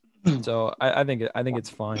 So I think it's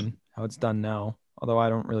fine how it's done now. Although I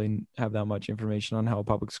don't really have that much information on how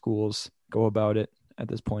public schools go about it at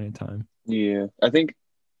this point in time. Yeah, I think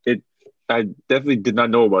I definitely did not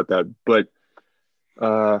know about that, but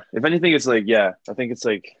if anything, it's like, yeah, I think it's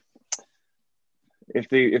like if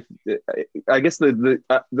I guess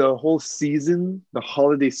the whole season, the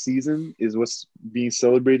holiday season, is what's being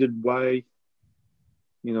celebrated by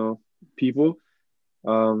people.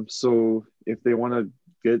 So if they want to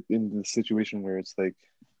get in the situation where it's like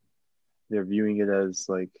they're viewing it as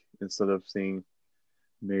like instead of saying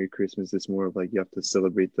Merry Christmas, it's more of like you have to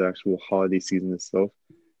celebrate the actual holiday season itself.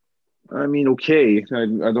 I mean, okay, I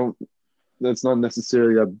don't. That's not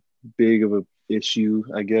necessarily a big of a issue,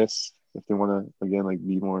 I guess. If they want to again like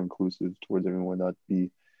be more inclusive towards everyone, not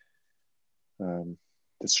be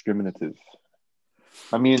discriminative.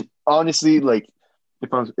 I mean, honestly, like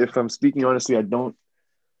if I'm speaking honestly, I don't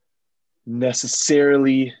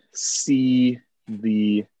necessarily see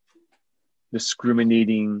the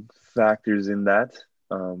discriminating factors in that.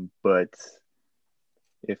 But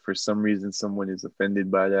if for some reason someone is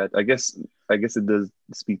offended by that, I guess it does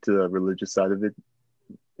speak to the religious side of it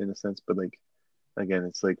in a sense. But like again,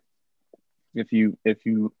 it's like if you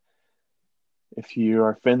are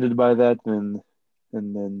offended by that, then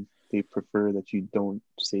and then they prefer that you don't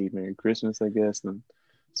say Merry Christmas, I guess, then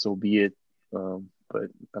so be it. But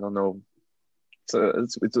I don't know. So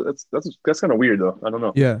that's kind of weird though. I don't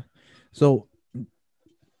know. Yeah. So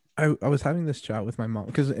I was having this chat with my mom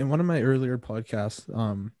because in one of my earlier podcasts,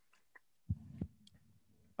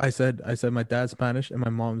 I said my dad's Spanish and my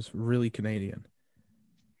mom's really Canadian.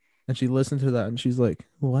 And she listened to that and she's like,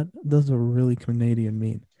 "What does a really Canadian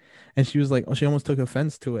mean?" And she was like, oh, she almost took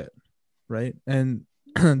offense to it, right? And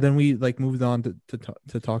then we like moved on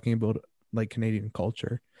to talking about like Canadian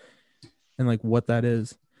culture and like what that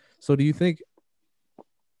is. So do you think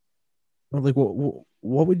like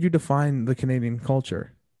what would you define the Canadian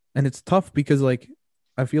culture? And it's tough because like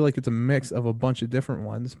I feel like it's a mix of a bunch of different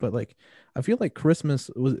ones, but like I feel like Christmas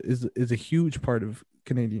is a huge part of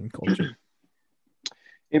Canadian culture.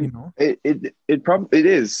 It You know? it probably it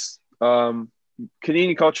is.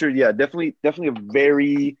 Canadian culture, yeah, definitely a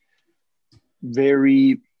very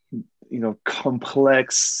very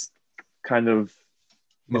complex kind of.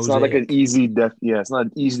 It's not like an Mosaic. easy it's not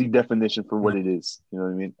an easy definition for what No. it is. You know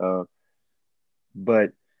what I mean?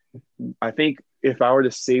 But I think if I were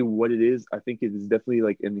to say what it is, I think it is definitely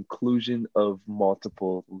like an inclusion of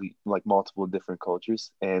multiple different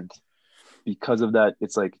cultures, and because of that,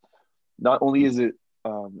 it's like not only is it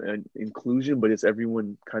an inclusion, but it's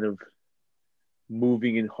everyone kind of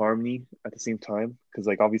moving in harmony at the same time. Because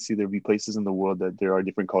like obviously there'll be places in the world that there are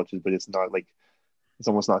different cultures, but it's not like it's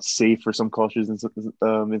almost not safe for some cultures in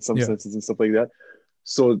some Yeah. senses and stuff like that.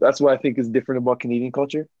 So that's what I think is different about Canadian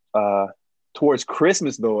culture. Towards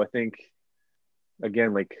Christmas, though, I think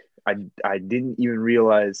again, like I didn't even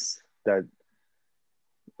realize that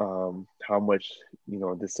how much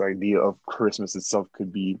this idea of Christmas itself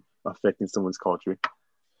could be affecting someone's culture.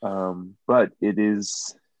 But it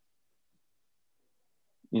is,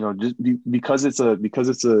 because it's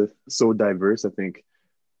a so diverse. I think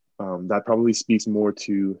that probably speaks more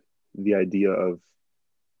to the idea of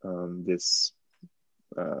this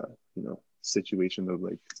situation of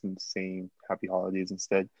like saying happy holidays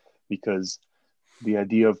instead, because the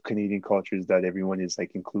idea of Canadian culture is that everyone is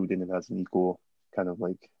like included and has an equal kind of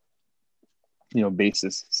like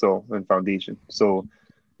basis and foundation. So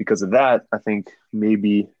because of that, I think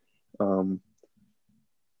maybe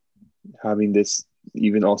having this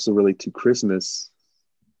even also relate to Christmas,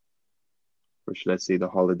 or should I say the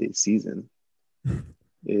holiday season,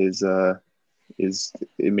 is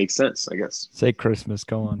it makes sense, I guess. Say Christmas.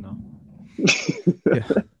 Go on now.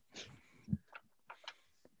 Yeah.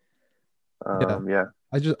 Yeah.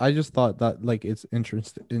 I just thought that like it's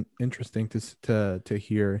interesting to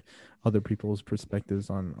hear other people's perspectives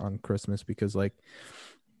on Christmas, because like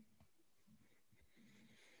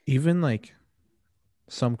even like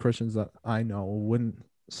some Christians that I know wouldn't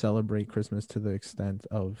celebrate Christmas to the extent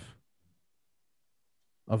of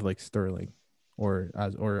like Sterling or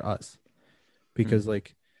us, because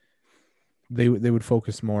like they would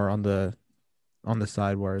focus more on the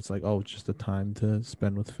side where it's like, oh, just a time to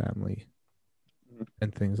spend with family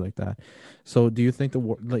and things like that. So do you think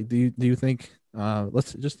do you think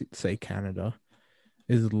let's just say Canada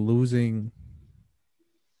is losing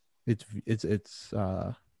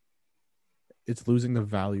it's losing the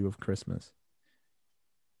value of Christmas?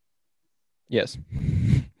 Yes.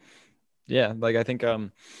 Yeah, like I think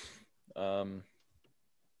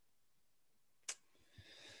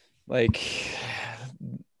like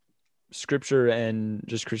scripture and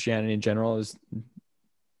just Christianity in general is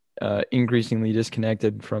increasingly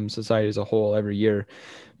disconnected from society as a whole every year.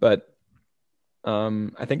 But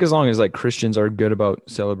I think as long as like Christians are good about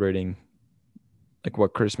celebrating like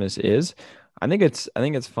what Christmas is, I think it's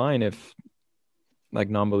fine if like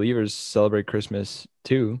non-believers celebrate Christmas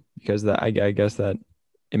too, because that I guess that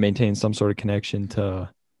it maintains some sort of connection to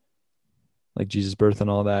like Jesus' birth and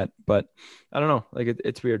all that. But I don't know, like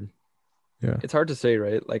it's weird. Yeah, it's hard to say,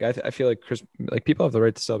 right? Like I feel like like people have the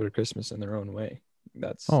right to celebrate Christmas in their own way.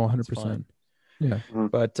 That's 100%. Yeah,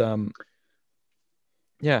 but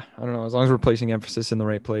yeah, I don't know. As long as we're placing emphasis in the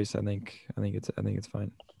right place, I think it's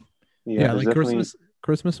fine. Yeah, like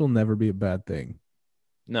Christmas will never be a bad thing.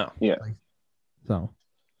 No. Yeah. So.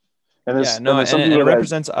 And it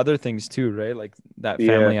represents other things too, right? Like that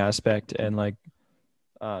family aspect and like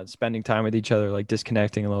spending time with each other, like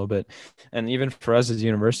disconnecting a little bit. And even for us as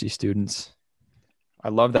university students, I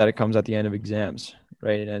love that it comes at the end of exams,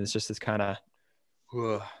 right? And it's just this kind of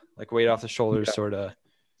like weight off the shoulders, sort of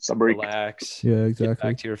relax, get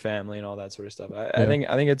back to your family and all that sort of stuff. I think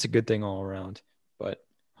it's a good thing all around. But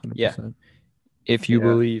 100%. yeah, if you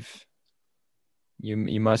believe,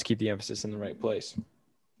 you must keep the emphasis in the right place,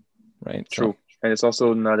 right? True. And it's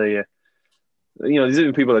also not these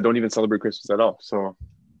are people that don't even celebrate Christmas at all. So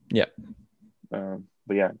yeah.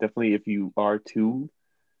 But yeah, definitely if you are too,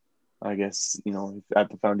 I guess, at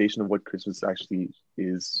the foundation of what Christmas actually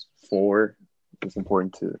is for, it's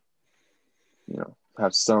important to,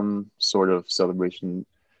 have some sort of celebration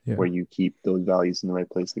where you keep those values in the right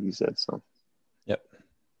place, like you said. So, yep.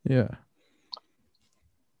 Yeah.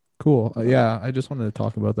 Cool. Yeah, I just wanted to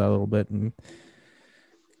talk about that a little bit and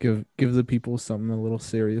give the people something a little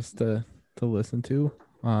serious to listen to.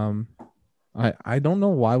 I don't know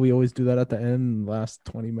why we always do that at the end, last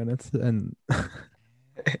 20 minutes, and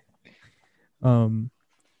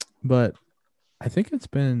but I think it's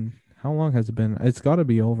been, how long has it been? It's got to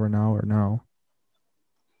be over an hour now.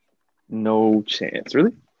 No chance,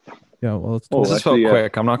 really? Yeah, well, it's this has felt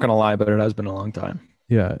quick. I'm not gonna lie, but it has been a long time.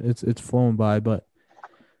 Yeah, it's flown by, but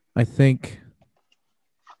I think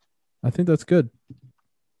that's good.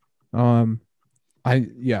 So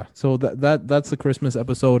that's the Christmas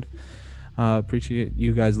episode. Appreciate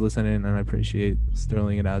you guys listening, and I appreciate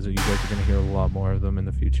Sterling and Azul. You guys are gonna hear a lot more of them in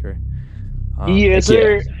the future. Yes,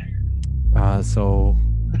 sir. So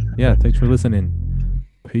yeah, thanks for listening.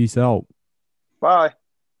 Peace out. Bye.